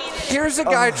here's a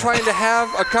guy trying to have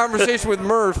a conversation with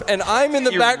Murph, and I'm in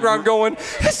the background going,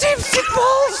 "His name's Dick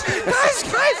Balls, guys,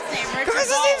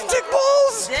 his name's Dick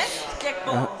Balls."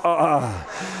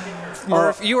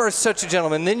 Murph, you are such a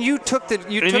gentleman. Then you took him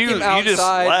You outside. just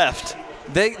left.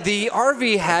 The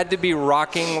RV had to be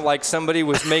rocking like somebody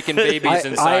was making babies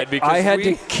inside because I had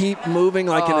to keep moving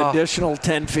like an additional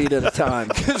 10 feet at a time.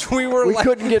 because we were We like,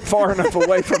 couldn't get far enough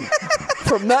away from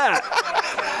that.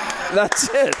 That's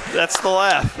it. That's the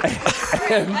laugh.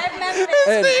 And- his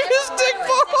name is Dick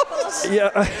Balls. Yeah.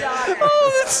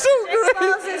 Oh, that's so great.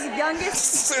 Balls is youngest.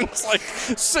 Since like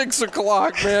 6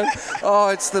 o'clock, man. Oh,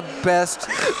 it's the best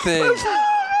thing.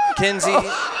 Kenzie,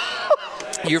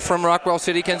 you're from Rockwell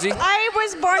City, Kenzie? I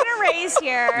was born and raised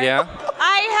here. Yeah.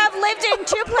 I have lived in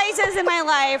 2 places in my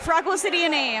life, Rockwell City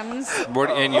and Ames.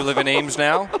 And you live in Ames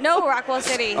now? No, Rockwell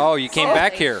City. Oh, you came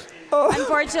back here.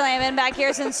 Unfortunately, I've been back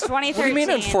here since 2013. What do you mean,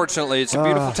 unfortunately? It's a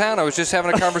beautiful town. I was just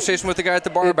having a conversation with the guy at the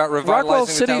bar about revitalizing Rockwell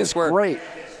the City town is square. great.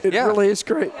 It Yeah. really is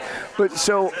great. But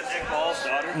so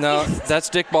No, that's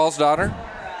Dick Ball's daughter.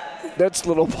 that's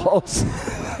Little Balls.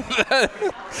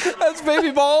 That's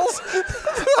Baby Balls.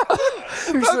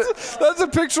 that's a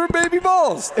picture of Baby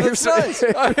Balls. That's nice.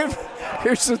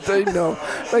 Here's the thing, though.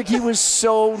 Like, he was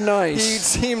so nice. He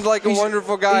seemed like a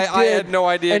wonderful guy. He I did. had no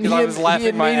idea And because I was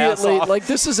laughing my ass off. Like,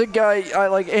 this is a guy,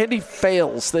 like Andy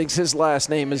Fales thinks his last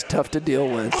name is tough to deal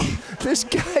with. This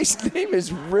guy's name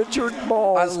is Richard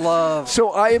Balls. I love. So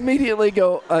I immediately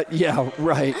go, yeah,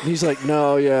 right. And he's like,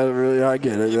 no, yeah, really, I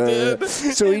get it.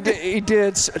 So he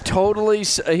did totally,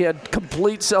 he had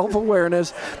complete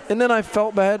self-awareness. And then I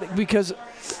felt bad because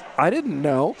I didn't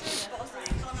know.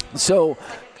 So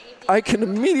I can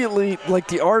immediately, like,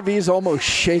 the RV is almost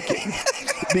shaking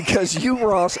because you,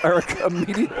 Ross, are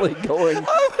immediately going.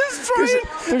 I was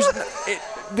trying.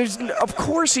 There's, of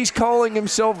course, he's calling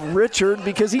himself Richard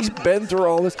because he's been through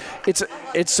all this.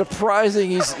 It's surprising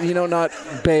he's, not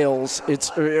Bales.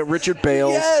 It's Richard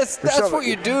Bales. Yes, that's what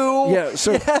you do. Yeah,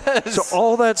 so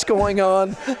all that's going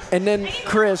on, and then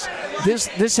Chris,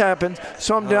 this happens.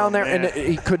 So I'm down there, man. and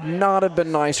he could not have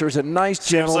been nicer. He's a nice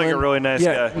gentleman. like a really nice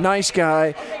guy. Nice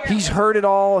guy. He's heard it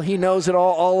all. He knows it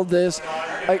all of this.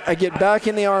 I get back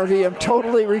in the RV. I'm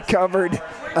totally recovered.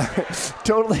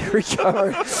 Totally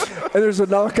recovered. And there's a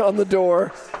knock on the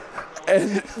door.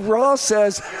 And Ross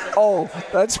says, oh,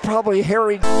 that's probably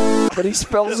Harry, but he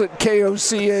spells it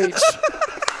Koch.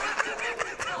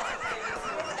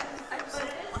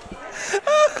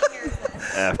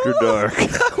 After dark.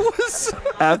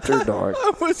 After dark.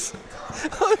 I was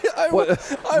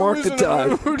Mark the in a time.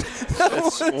 mood.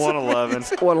 It's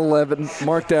 1:11. 1:11.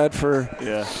 Mark that for.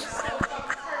 Yeah.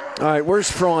 All right, where's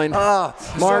Freund?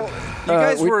 Mark, You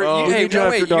guys we were. need Hey, you no, after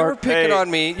wait. You dark. were picking Hey. on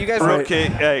me. You guys were. Okay,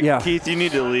 hey, Yeah. Keith, you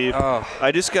need to leave. Oh.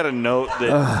 I just got a note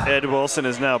that Ed Wilson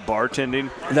is now bartending.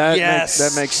 Yes.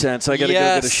 That makes sense. I got to go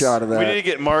get a Yes. shot of that. We need to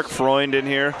get Mark Freund in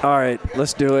here. All right,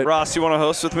 let's do it. Ross, you want to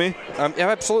host with me? Yeah,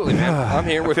 absolutely, man. I'm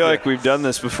here I with feel you. like we've done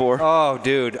this before. Oh,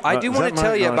 dude. I do is want that to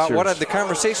tell mine? you No, about it's yours. the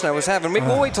conversation I was having. Maybe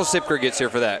we'll wait till Sipker gets here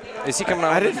for that. Is he coming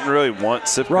out? I didn't really want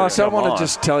Sipker Ross, to I come want on. to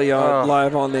just tell you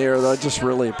live on the air that I just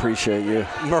really appreciate you.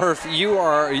 Murph, you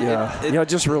are. Yeah,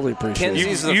 just really appreciate you.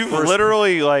 Kenzie's the You've first.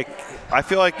 literally, like, I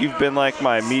feel like you've been like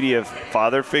my media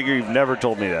father figure. You've never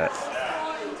told me that.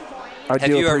 I Have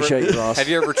do you appreciate ever, you, Ross. Have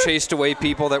you ever chased away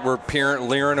people that were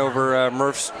leering over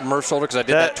Murph's shoulder? Because I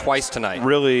did that twice tonight.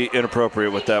 Really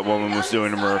inappropriate what that woman was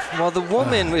doing to Murph. Well, the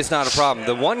woman is not a problem.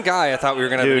 The one guy I thought we were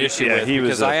going to have an Dude, issue yeah, with he was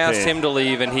because a I asked pain. him to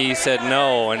leave and he said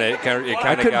no, and it kind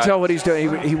I of couldn't got. tell what he's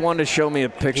doing. He wanted to show me a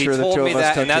He picture of the told two me of us that,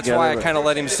 tucked and that's together, why I but- kind of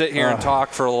let him sit here and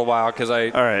talk for a little while because I.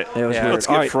 All right. It was Yeah. weird. Let's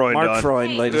get All right, Freund Mark on.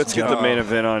 Freund, ladies Let's and get the gentlemen. main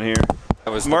event on here. That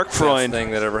was Mark the Freund. best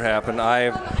thing that ever happened.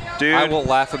 Dude. I will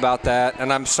laugh about that,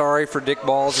 and I'm sorry for Dick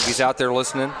Balls if he's out there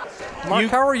listening. Mark,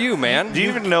 how are you, man? Do you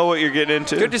even know what you're getting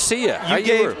into? Good to see you. How You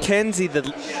gave were? Kenzie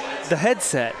the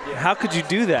headset. How could you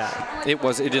do that? It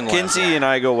didn't last. Kinsey and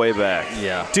I go way back.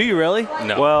 Yeah. Do you really?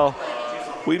 No. Well,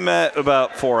 we met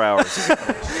about 4 hours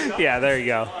ago. Yeah, there you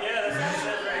go.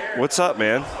 What's up,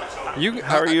 man?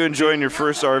 How are you enjoying your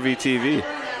first RVTV?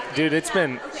 Dude, it's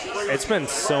been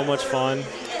so much fun.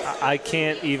 I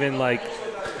can't even, like,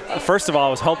 first of all, I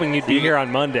was hoping you'd be here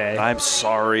on Monday I'm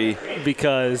sorry.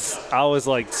 because I was,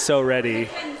 like, so ready.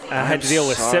 I had to deal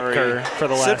with Sorry. Sipker for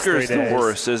the last 3 Sipker's days. the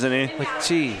worst, isn't he? Like,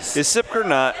 jeez. Is Sipker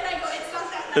not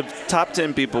the top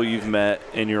 10 people you've met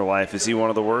in your life? Is he one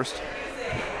of the worst?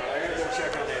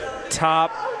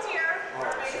 Top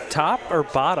or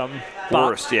bottom?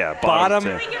 Worst, yeah. Bottom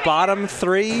 10. Bottom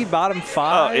 3, bottom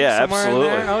 5. Oh, yeah, somewhere in absolutely.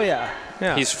 there? Oh, yeah.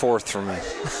 Yeah. He's fourth for me.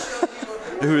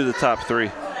 Who are the top 3?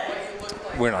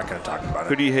 We're not going to talk about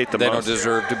Who it. do you hate the They most? don't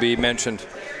deserve to be mentioned.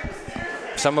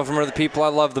 Some of them are the people I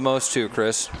love the most too,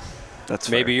 Chris. That's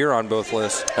fair. Maybe you're on both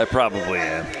lists. I probably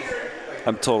am.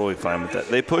 I'm totally fine with that.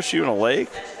 They push you in a lake?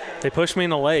 They pushed me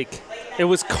in a lake. It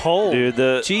was cold. Dude,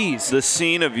 Jeez. the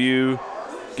scene of you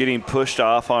getting pushed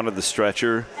off onto the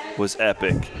stretcher was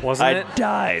epic. Wasn't I it?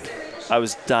 died. I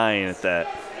was dying at that.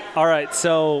 All right,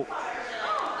 so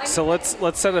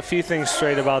let's set a few things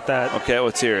straight about that. Okay,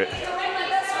 let's hear it.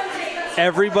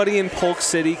 Everybody in Polk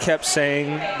City kept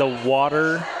saying the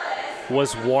water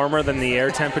was warmer than the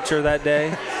air temperature that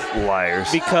day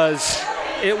Liars. because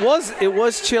it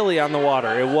was chilly on the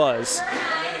water. It was,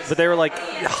 but they were like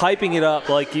hyping it up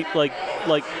like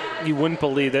you wouldn't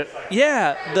believe it.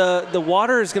 Yeah, the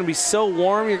water is going to be so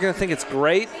warm. You're going to think it's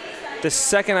great. The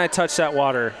second I touched that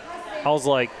water, I was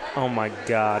like, oh my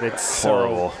God, it's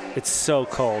Horrible. it's so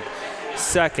cold.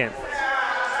 Second,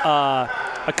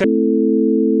 I could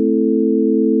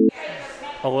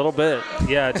a little bit,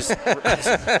 yeah, just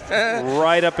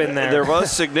right up in there. There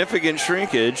was significant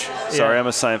shrinkage. Sorry, Yeah. I'm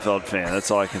a Seinfeld fan. That's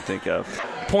all I can think of.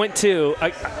 Point 2, I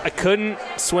couldn't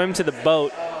swim to the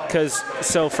boat because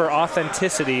for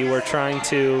authenticity, we're trying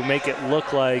to make it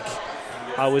look like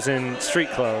I was in street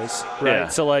clothes, right? Yeah.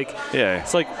 So like, Yeah.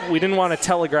 it's like we didn't want to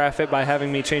telegraph it by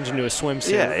having me change into a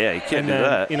swimsuit. Yeah, you can't and do then,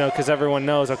 that. You know, because everyone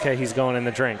knows, okay, he's going in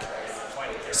the drink.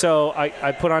 So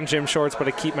I put on gym shorts, but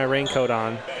I keep my raincoat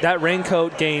on. That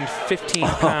raincoat gained 15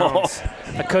 pounds.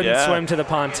 I couldn't Yeah. swim to the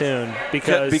pontoon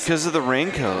Because of the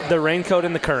raincoat. the raincoat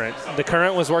and the current. The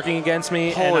current was working against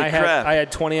me, Holy and crap. I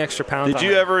had 20 extra pounds. Did on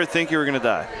you it. ever think you were going to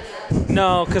die?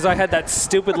 No, because I had that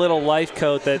stupid little life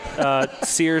coat that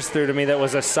Sears threw to me that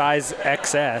was a size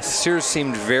XS. Sears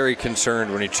seemed very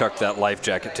concerned when he chucked that life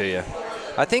jacket to you.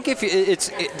 I think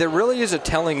there really is a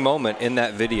telling moment in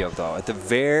that video, though, at the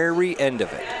very end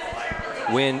of it,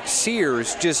 when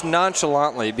Sears just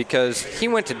nonchalantly, because he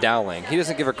went to Dowling, he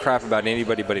doesn't give a crap about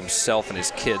anybody but himself and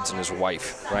his kids and his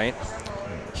wife, right?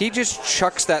 He just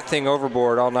chucks that thing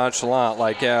overboard all nonchalant,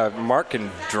 like, yeah, Mark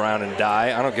can drown and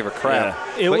die. I don't give a crap.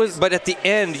 Yeah. But at the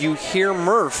end, you hear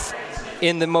Murph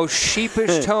in the most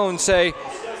sheepish tone say,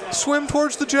 swim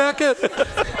towards the jacket.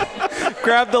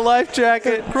 Grab the life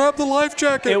jacket. Grab the life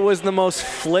jacket. It was the most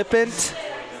flippant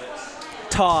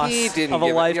toss He didn't of a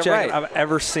give it- life you're jacket right. I've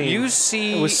ever seen. You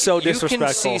see, it was so You disrespectful.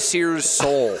 can see Sears'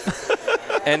 soul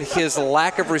and his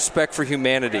lack of respect for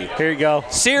humanity. Here you go.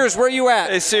 Sears, where you at?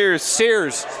 Hey, Sears.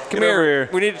 Sears, come Get over here.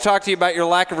 We need to talk to you about your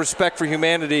lack of respect for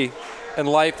humanity and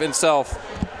life and self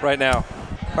right now.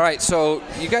 All right, so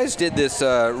you guys did this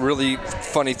really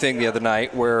funny thing the other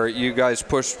night where you guys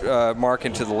pushed Mark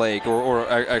into the lake, or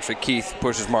actually Keith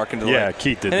pushes Mark into the lake. Yeah,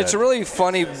 Keith did And it's that. a really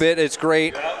funny bit. It's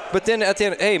great. But then at the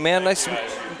end, hey, man,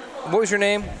 what was your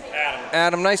name?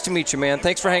 Adam, nice to meet you, man.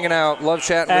 Thanks for hanging out. Love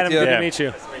chatting Adam, with you. good Yeah. to meet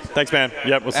you. Thanks, man.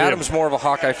 Yep, we'll see Adam's you. more of a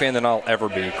Hawkeye fan than I'll ever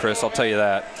be, Chris. I'll tell you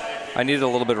that. I needed a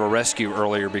little bit of a rescue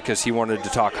earlier because he wanted to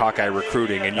talk Hawkeye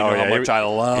recruiting, and you know how much I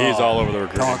love He's all over the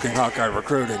recruiting. talking Hawkeye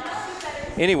recruiting.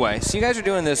 Anyway, so you guys are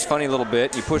doing this funny little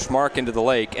bit. You push Mark into the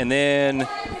lake, and then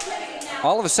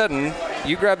all of a sudden,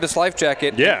 you grab this life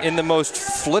jacket in the most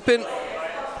flippant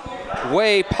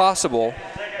way possible.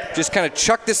 Just kind of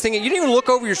chuck this thing in. You didn't even look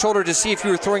over your shoulder to see if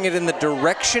you were throwing it in the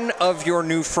direction of your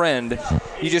new friend.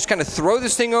 You just kind of throw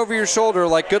this thing over your shoulder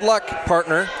like, good luck,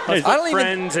 partner. Hey,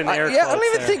 friends in air yeah, I don't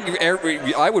quotes even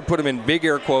think I would put him in big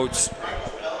air quotes.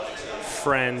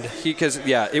 Friend. Because,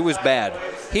 yeah, it was bad.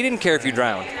 He didn't care if you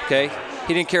drowned, okay?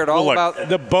 He didn't care at all Look, about...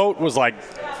 the boat was like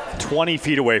 20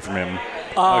 feet away from him.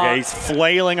 Okay, he's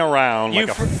flailing around like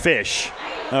a fish.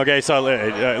 Okay, so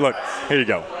look, here you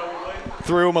go.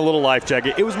 Threw him a little life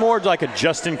jacket. It was more like a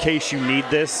just in case you need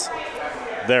this.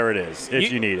 There it is,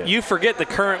 if you need it. You forget the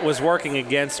current was working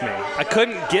against me. I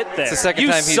couldn't get there. It's the second you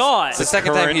time he's- saw it. it's the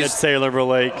second time Current he's... at Sailor River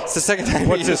Lake. It's the second time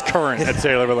What's his current at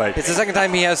Sailor River Lake? It's the second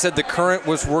time he has said the current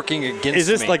was working against me. Is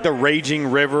this like the raging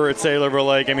river at Sailor River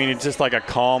Lake? I mean, it's just like a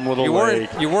calm little lake.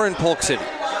 You were in Polk City.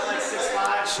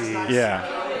 Jeez.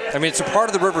 Yeah. I mean, it's a part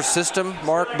of the river system,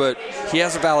 Mark, but he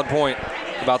has a valid point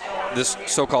about this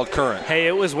so-called current. Hey,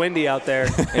 it was windy out there.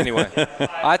 Anyway,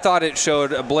 I thought it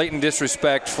showed a blatant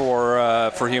disrespect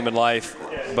for human life,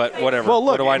 but whatever. Well,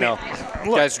 look, what do I know?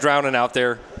 look. Guy's drowning out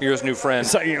there. You're his new friend.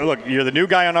 So, look, you're the new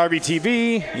guy on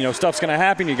RVTV. You know, stuff's going to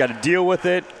happen. You got to deal with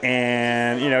it.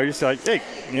 And, you're just like, hey,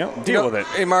 deal with it.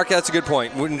 Hey, Mark, that's a good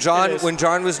point. When John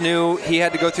was new, he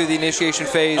had to go through the initiation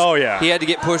phase. Oh, yeah. He had to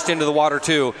get pushed into the water,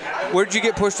 too. Where did you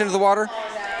get pushed into the water?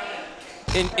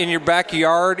 In your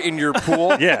backyard, in your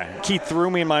pool? Yeah, Keith threw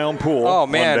me in my own pool. Oh,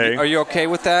 one man. day. Are you okay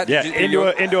with that? Yeah, Are you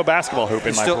into a basketball hoop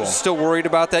in my pool. still worried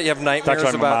about that? You have It's nightmares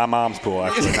actually about... my mom's pool,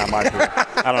 actually, not my pool.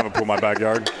 I don't have a pool in my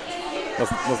backyard.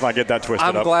 Let's not get that twisted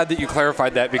I'm up. glad that you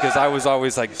clarified that because I was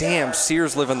always like, damn,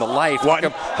 Sears living the life. What?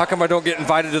 How come I don't get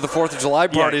invited to the 4th of July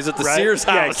parties at the Sears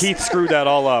house? Yeah, Keith screwed that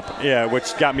all up. Yeah,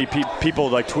 which got me people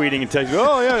like tweeting and texting,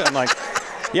 oh, yeah. I'm like,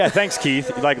 yeah, thanks,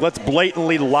 Keith. Like, let's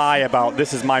blatantly lie about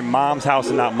this is my mom's house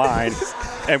and not mine.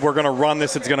 And we're going to run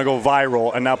this. It's going to go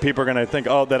viral. And now people are going to think,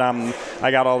 that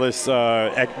I got all this,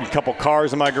 a couple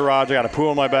cars in my garage. I got a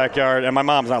pool in my backyard. And my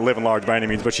mom's not living large by any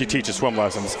means, but she teaches swim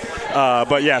lessons.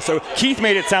 But, yeah, so Keith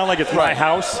made it sound like it's my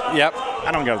house. Yep.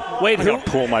 I don't got Wait, a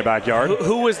pool in my backyard.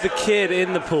 Who was the kid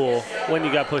in the pool when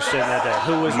you got pushed in that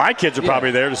day? Who was My kids are probably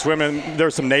there to swim in.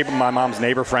 There's some my mom's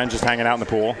neighbor friends just hanging out in the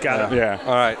pool. Got it. Yeah.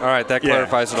 All right. That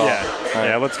clarifies it all. Yeah. All right.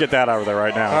 Yeah, let's get that out of there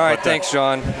right now. All right, But, thanks,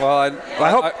 John. Well,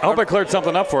 I hope I cleared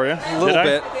something up for you. A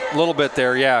little bit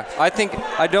there, yeah.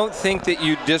 I don't think that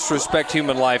you disrespect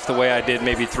human life the way I did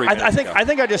maybe 3 minutes ago. I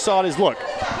think I just saw it as, look,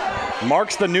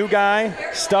 Mark's the new guy.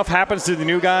 Stuff happens to the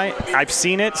new guy. I've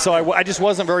seen it, so I just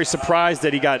wasn't very surprised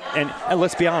that he got. And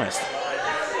let's be honest,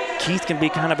 Keith can be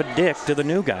kind of a dick to the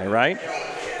new guy, right?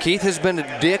 Keith has been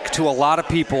a dick to a lot of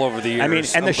people over the years. I mean,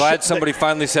 and I'm glad somebody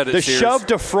finally said it. The Sears. shove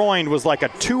to Freund was like a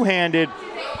two-handed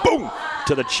boom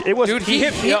to the. It was. Dude, he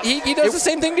does the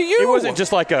same thing to you. It wasn't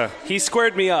just like a. He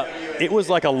squared me up. It was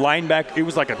like a linebacker. It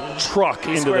was like a truck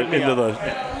into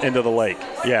the lake.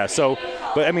 Yeah. So,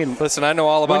 but I mean, listen, I know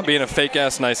all about being a fake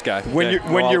ass nice guy.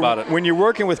 When you're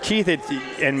working with Keith,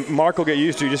 and Mark will get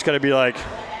used to, you just got to be like,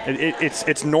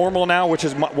 it's normal now, which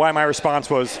is why my response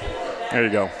was, there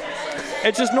you go.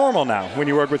 It's just normal now when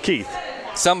you work with Keith.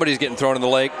 Somebody's getting thrown in the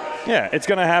lake. Yeah, it's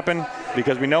going to happen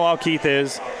because we know how Keith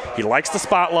is. He likes the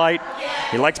spotlight.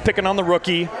 He likes picking on the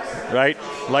rookie, right?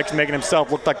 He likes making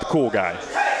himself look like the cool guy,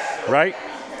 right?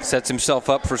 Sets himself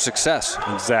up for success.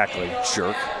 Exactly.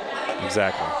 Jerk.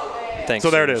 Exactly. Thanks. So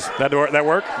there it is. That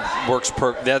work? Works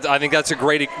I think that's a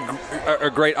great,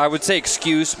 I would say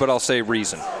excuse, but I'll say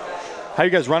reason. How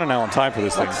you guys running now on time for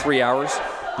this thing? 3 hours.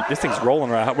 This thing's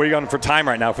rolling right. What are you on for time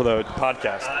right now for the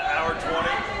podcast?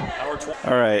 Hour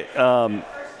 20. All right.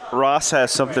 Ross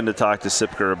has something to talk to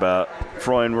Sipker about.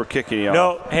 Freund, we're kicking you off.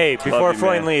 No, hey, before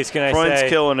Freund leaves, can I say? Freund's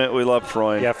killing it. We love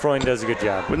Freund. Yeah, Freund does a good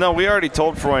job. But no, we already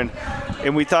told Freund,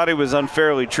 and we thought he was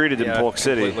unfairly treated in Polk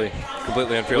City.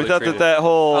 Completely unfairly We thought treated. that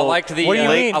whole. I liked the. What do you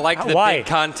mean? I liked the Why? big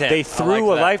content. They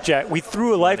threw a life jacket. We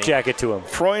threw a life jacket to him.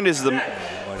 Freund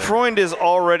is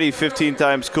already 15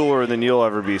 times cooler than you'll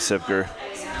ever be, Sipker.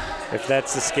 If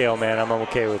that's the scale, man, I'm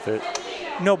okay with it.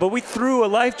 No, but we threw a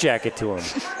life jacket to him.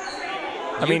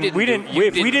 I mean, if we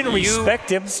didn't respect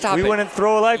him, we wouldn't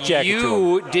throw a life jacket to him.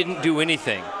 You didn't do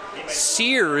anything.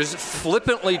 Sears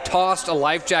flippantly tossed a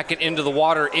life jacket into the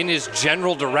water in his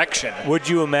general direction. Would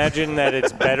you imagine that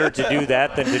it's better to do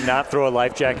that than to not throw a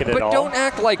life jacket at all? But don't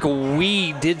act like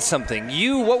we did something.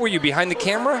 What were you, behind the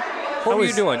camera? What were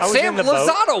you doing? Sam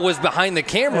Lozado was behind the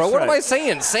camera. That's what am right. I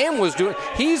saying? Sam was doing.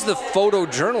 He's the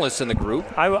photojournalist in the group.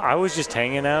 I was just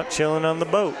hanging out, chilling on the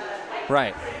boat.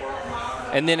 Right.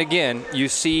 And then again, you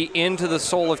see into the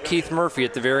soul of Keith Murphy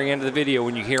at the very end of the video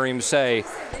when you hear him say,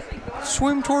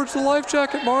 "Swim towards the life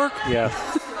jacket, Mark." Yeah.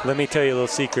 Let me tell you a little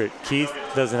secret. Keith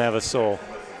doesn't have a soul,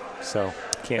 so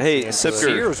can't. Hey, Sipker.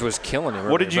 Sears was killing him.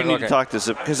 What did you need to talk to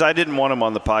Sipker? Because I didn't want him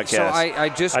on the podcast. So I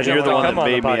just. You're the one that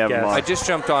made me have him on. I just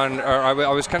jumped on. I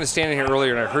was kind of standing here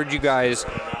earlier, and I heard you guys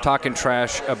talking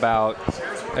trash about.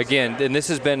 Again, and this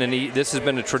has been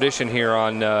a tradition here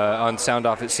on Sound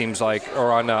Off. It seems like,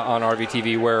 or on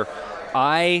RVTV, where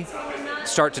I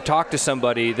start to talk to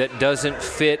somebody that doesn't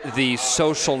fit the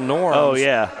social norms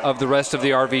of the rest of the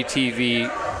RVTV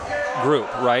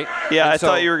group, right? Yeah, and I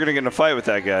thought you were going to get in a fight with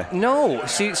that guy. No.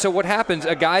 See, so what happens,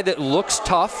 a guy that looks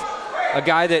tough, a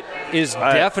guy that is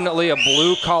definitely a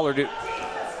blue-collar dude.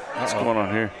 What's going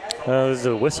on here? There's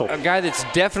a whistle. A guy that's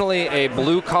definitely a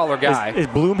blue-collar guy. Is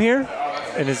Bloom here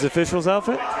in his official's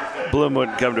outfit? Bloom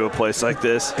wouldn't come to a place like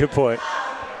this. Good point.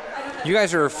 You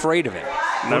guys are afraid of him.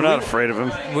 I'm not afraid of him.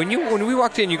 When we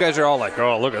walked in, you guys are all like,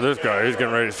 "Oh, look at this guy. He's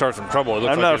getting ready to start some trouble."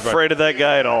 I'm not afraid of that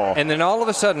guy at all. And then all of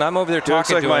a sudden, I'm over there talking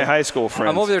to him. Looks like my high school friend.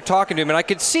 I'm over there talking to him, and I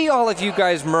could see all of you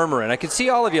guys murmuring. I could see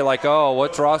all of you like, "Oh,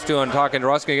 what's Ross doing? Talking to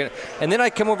Ross." And then I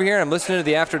come over here, and I'm listening to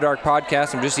the After Dark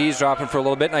podcast. I'm just eavesdropping for a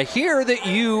little bit, and I hear that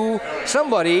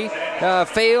somebody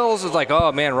fails. It's like,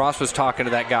 "Oh, man, Ross was talking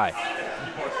to that guy."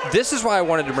 This is why I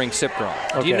wanted to bring Sipker on.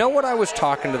 Okay. Do you know what I was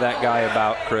talking to that guy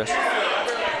about, Chris?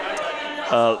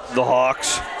 The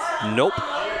Hawks. Nope.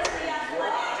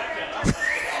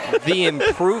 The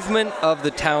improvement of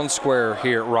the town square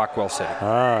here at Rockwell City.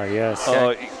 Ah, yes.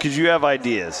 Because you have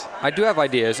ideas. I do have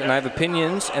ideas, and I have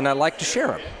opinions, and I like to share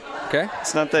them. Okay?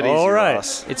 It's not that easy, All right.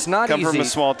 Ross. It's not easy. Come from a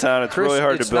small town. It's Chris, really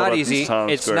hard to build up easy. these town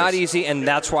It's squares. not easy, and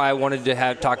that's why I wanted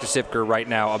to talk to Sipker right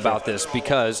now about this,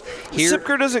 because here...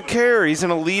 Sipker doesn't care. He's an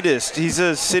elitist. He's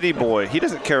a city boy. He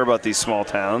doesn't care about these small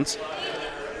towns.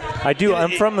 I do.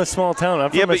 I'm from a small town.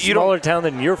 I'm from a smaller town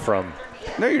than you're from.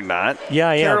 No, you're not. Yeah,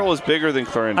 I am. Carroll is bigger than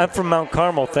Clarinda. I'm from Mount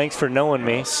Carmel. Thanks for knowing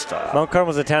me. Stop. Mount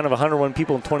Carmel's a town of 101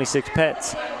 people and 26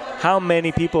 pets. How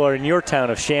many people are in your town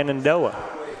of Shenandoah?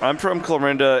 I'm from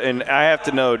Clarinda, and I have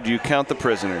to know, do you count the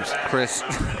prisoners? Chris.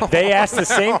 They asked the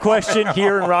same question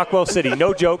here in Rockwell City.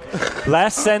 No joke.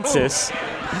 Last census,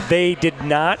 they did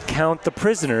not count the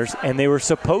prisoners, and they were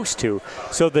supposed to.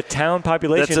 So the town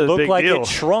population looked like it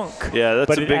shrunk. Yeah, that's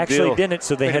but a big it actually deal. didn't,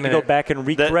 so they had to go back and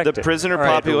recorrect it. The prisoner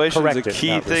population is a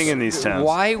key thing in these towns.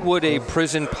 Why would a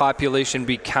prison population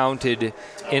be counted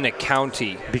in a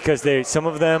county? Because some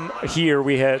of them here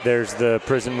there's the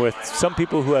prison with some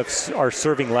people who are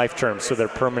serving life terms, so they're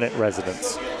permanent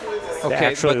residents.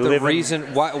 Okay, but the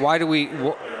reason why do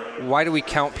we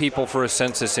count people for a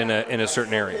census in a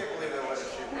certain area?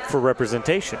 for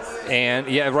representation. And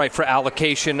for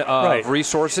allocation of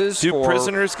resources. Do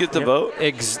prisoners get to vote?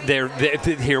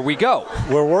 Here we go.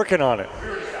 We're working on it.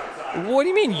 What do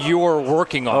you mean you're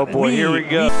working on it? Oh boy, here we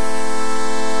go.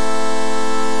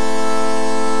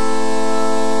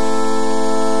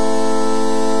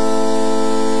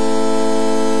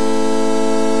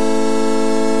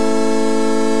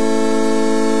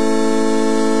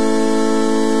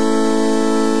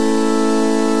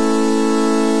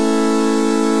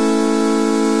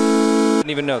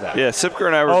 Even know that. Yeah, Sipker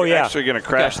and I were actually going to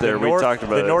crash there. We talked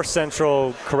about the North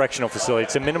Central Correctional Facility.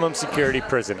 It's a minimum security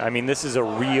prison. I mean, this is a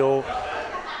real.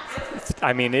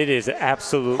 I mean, it is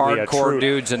absolutely hardcore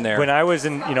dudes in there. When I was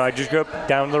in, I just grew up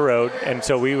down the road, and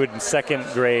so we would in second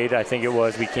grade, I think it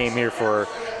was, we came here for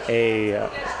a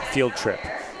field trip,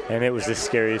 and it was the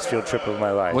scariest field trip of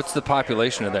my life. What's the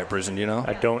population of that prison? Do you know?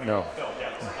 I don't know.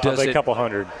 A couple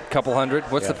hundred. Couple hundred?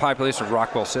 What's the population of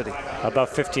Rockwell City?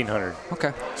 About 1,500.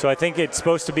 Okay. So I think it's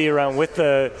supposed to be around with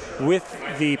the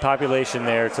population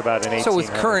there. It's about an 1,800. So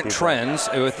with current people. trends,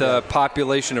 with the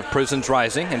population of prisons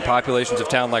rising and populations of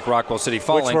town like Rockwell City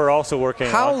falling, which we're also working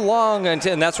on. How long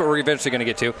until? And that's what we're eventually going to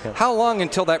get to. Yeah. How long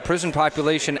until that prison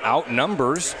population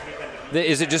outnumbers?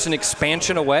 Is it just an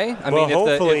expansion away? I mean,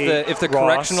 if the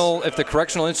correctional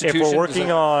institution, if we're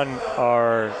working on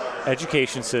our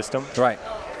education system, right,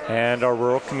 and our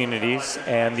rural communities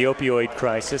and the opioid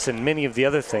crisis and many of the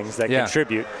other things that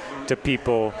contribute to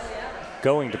people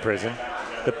going to prison,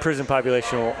 the prison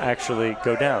population will actually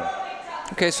go down.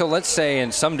 Okay, so let's say,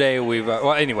 and someday we've.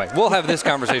 Anyway, we'll have this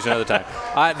conversation another time.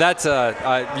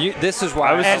 This is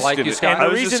why I like you, Scott. I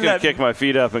was just going to kick my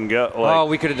feet up and go.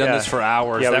 We could have done this for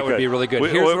hours. That would be really good.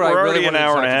 We're already an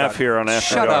hour and a half here on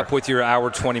After Shut up with your hour,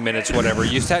 20 minutes, whatever.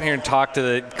 You sat here and talked to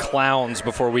the clowns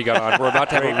before we got on. We're about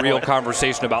to have a real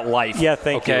conversation about life. Yeah,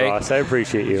 thank you, Ross. I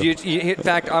appreciate you. In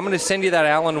fact, I'm going to send you that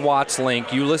Alan Watts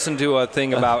link. You listen to a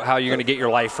thing about how you're going to get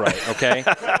your life right, okay?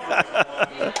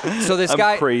 So this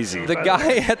guy, crazy. The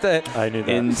guy at the I knew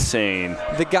that. Insane.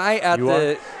 The guy at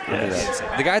the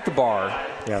the guy at the bar.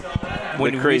 Yeah.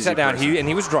 When we sat down,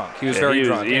 he was drunk. He was very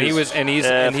drunk, and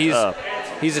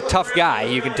he's a tough guy.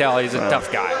 You can tell he's a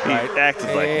tough guy. Right? He acted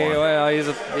like one. Well,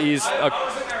 he's a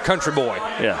country boy.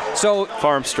 Yeah. So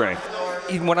farm strength.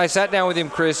 When I sat down with him,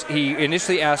 Chris, he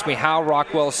initially asked me how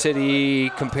Rockwell City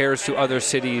compares to other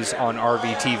cities on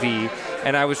RVTV.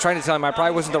 And I was trying to tell him I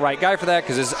probably wasn't the right guy for that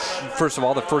because this is, first of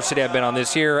all, the first city I've been on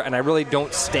this year, and I really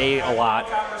don't stay a lot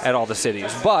at all the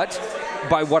cities. But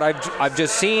by what I've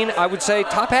just seen, I would say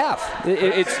top half.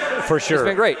 It's for sure. It's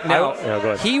been great.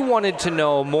 Now, he wanted to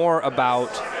know more about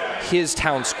his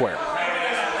town square.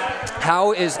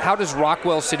 How does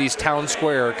Rockwell City's town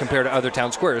square compare to other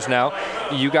town squares? Now,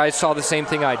 you guys saw the same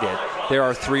thing I did. There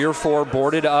are 3 or 4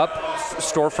 boarded up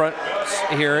storefronts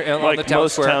here on the town square. Like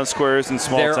most town squares in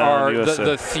small there town are USA.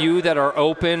 The few that are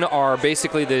open are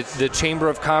basically the Chamber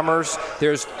of Commerce.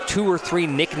 There's 2 or 3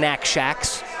 knick-knack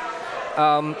shacks.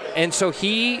 And so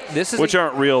which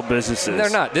aren't real businesses. They're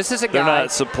not. This is a guy. They're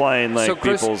not supplying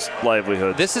people's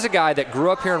livelihoods. This is a guy that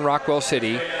grew up here in Rockwell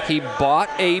City. He bought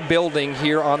a building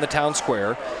here on the town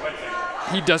square.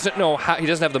 He doesn't know how. He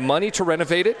doesn't have the money to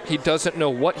renovate it. He doesn't know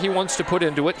what he wants to put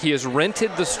into it. He has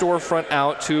rented the storefront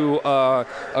out to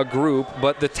a group,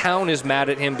 but the town is mad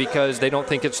at him because they don't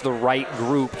think it's the right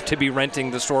group to be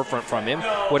renting the storefront from him.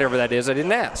 Whatever that is, I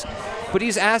didn't ask. But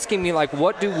he's asking me, like,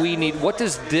 what do we need? What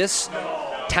does this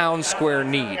town square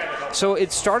need? So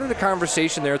it started a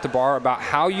conversation there at the bar about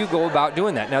how you go about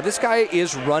doing that. Now, this guy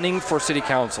is running for city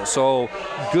council, so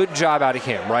good job out of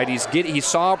him, right? He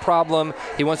saw a problem.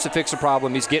 He wants to fix a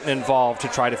problem. He's getting involved to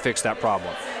try to fix that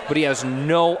problem. But he has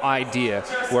no idea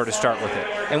where to start with it.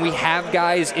 And we have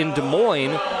guys in Des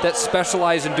Moines that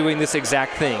specialize in doing this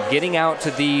exact thing, getting out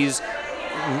to these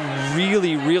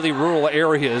really, really rural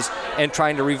areas and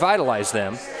trying to revitalize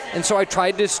them. And so I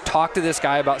tried to talk to this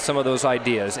guy about some of those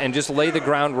ideas and just lay the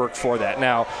groundwork for that.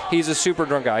 Now, he's a super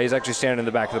drunk guy. He's actually standing in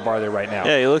the back of the bar there right now.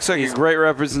 Yeah, he looks like a great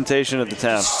representation of the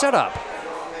town. Shut up.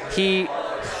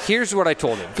 Here's what I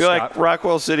told him. I feel like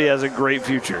Rockwell City has a great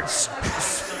future.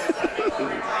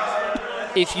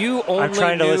 If you only I'm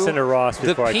trying to listen to Ross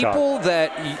before I talk. The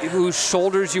people whose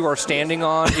shoulders you are standing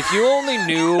on, if you only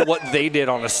knew what they did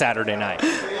on a Saturday night.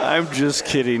 I'm just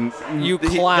kidding. You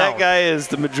clown. That guy is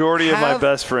the majority of my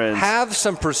best friends. Have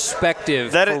some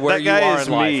perspective for where you guy are is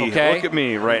in life, me. okay? Look at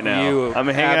me right now. I'm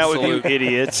hanging out with you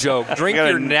idiots. Joke. Drink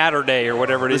your Natter Day or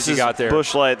whatever it is you got there. This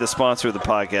is Busch Light, the sponsor of the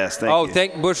podcast. Thank you.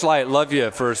 Thank Busch Light. Love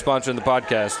you for sponsoring the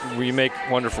podcast. We make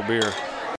wonderful beer.